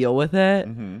just deal with it?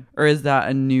 Mm-hmm. Or is that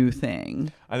a new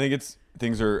thing? I think it's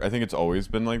always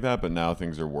been like that, but now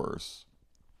things are worse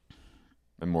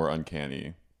and more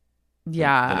uncanny.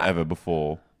 Yeah. Than ever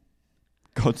before.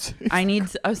 God save. I need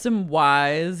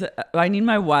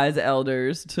my wise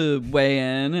elders to weigh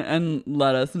in and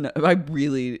let us know.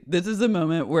 This is a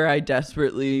moment where I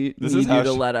desperately need you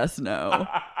to let us know.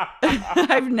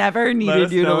 I've never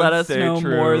needed you to let us know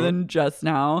more than just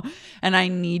now. And I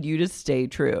need you to stay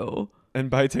true. And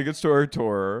buy tickets to our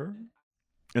tour.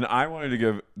 And I wanted to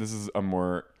give, this is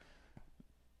a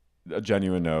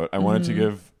genuine note. I wanted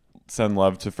to send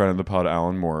love to friend of the pod,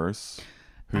 Alan Morris.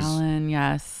 Alan,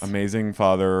 yes. Amazing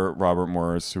father, Robert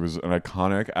Morris, who was an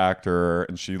iconic actor,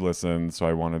 and she listened, so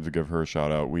I wanted to give her a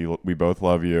shout out. We both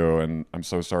love you, and I'm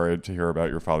so sorry to hear about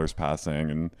your father's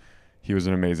passing, and he was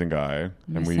an amazing guy.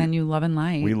 And we send you love and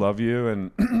light. We love you,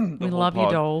 and we love you,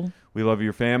 Dole. We love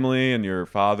your family and your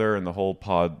father, and the whole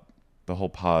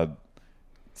pod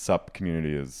sup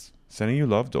community is sending you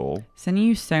love, Dole. Sending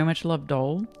you so much love,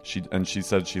 Dole. She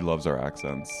said she loves our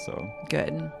accents, so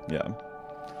good. Yeah.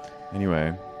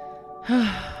 Anyway.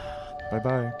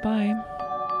 Bye-bye. Bye.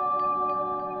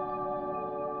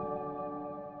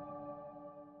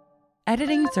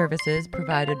 Editing services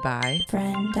provided by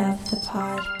Friend of the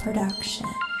Pod Production.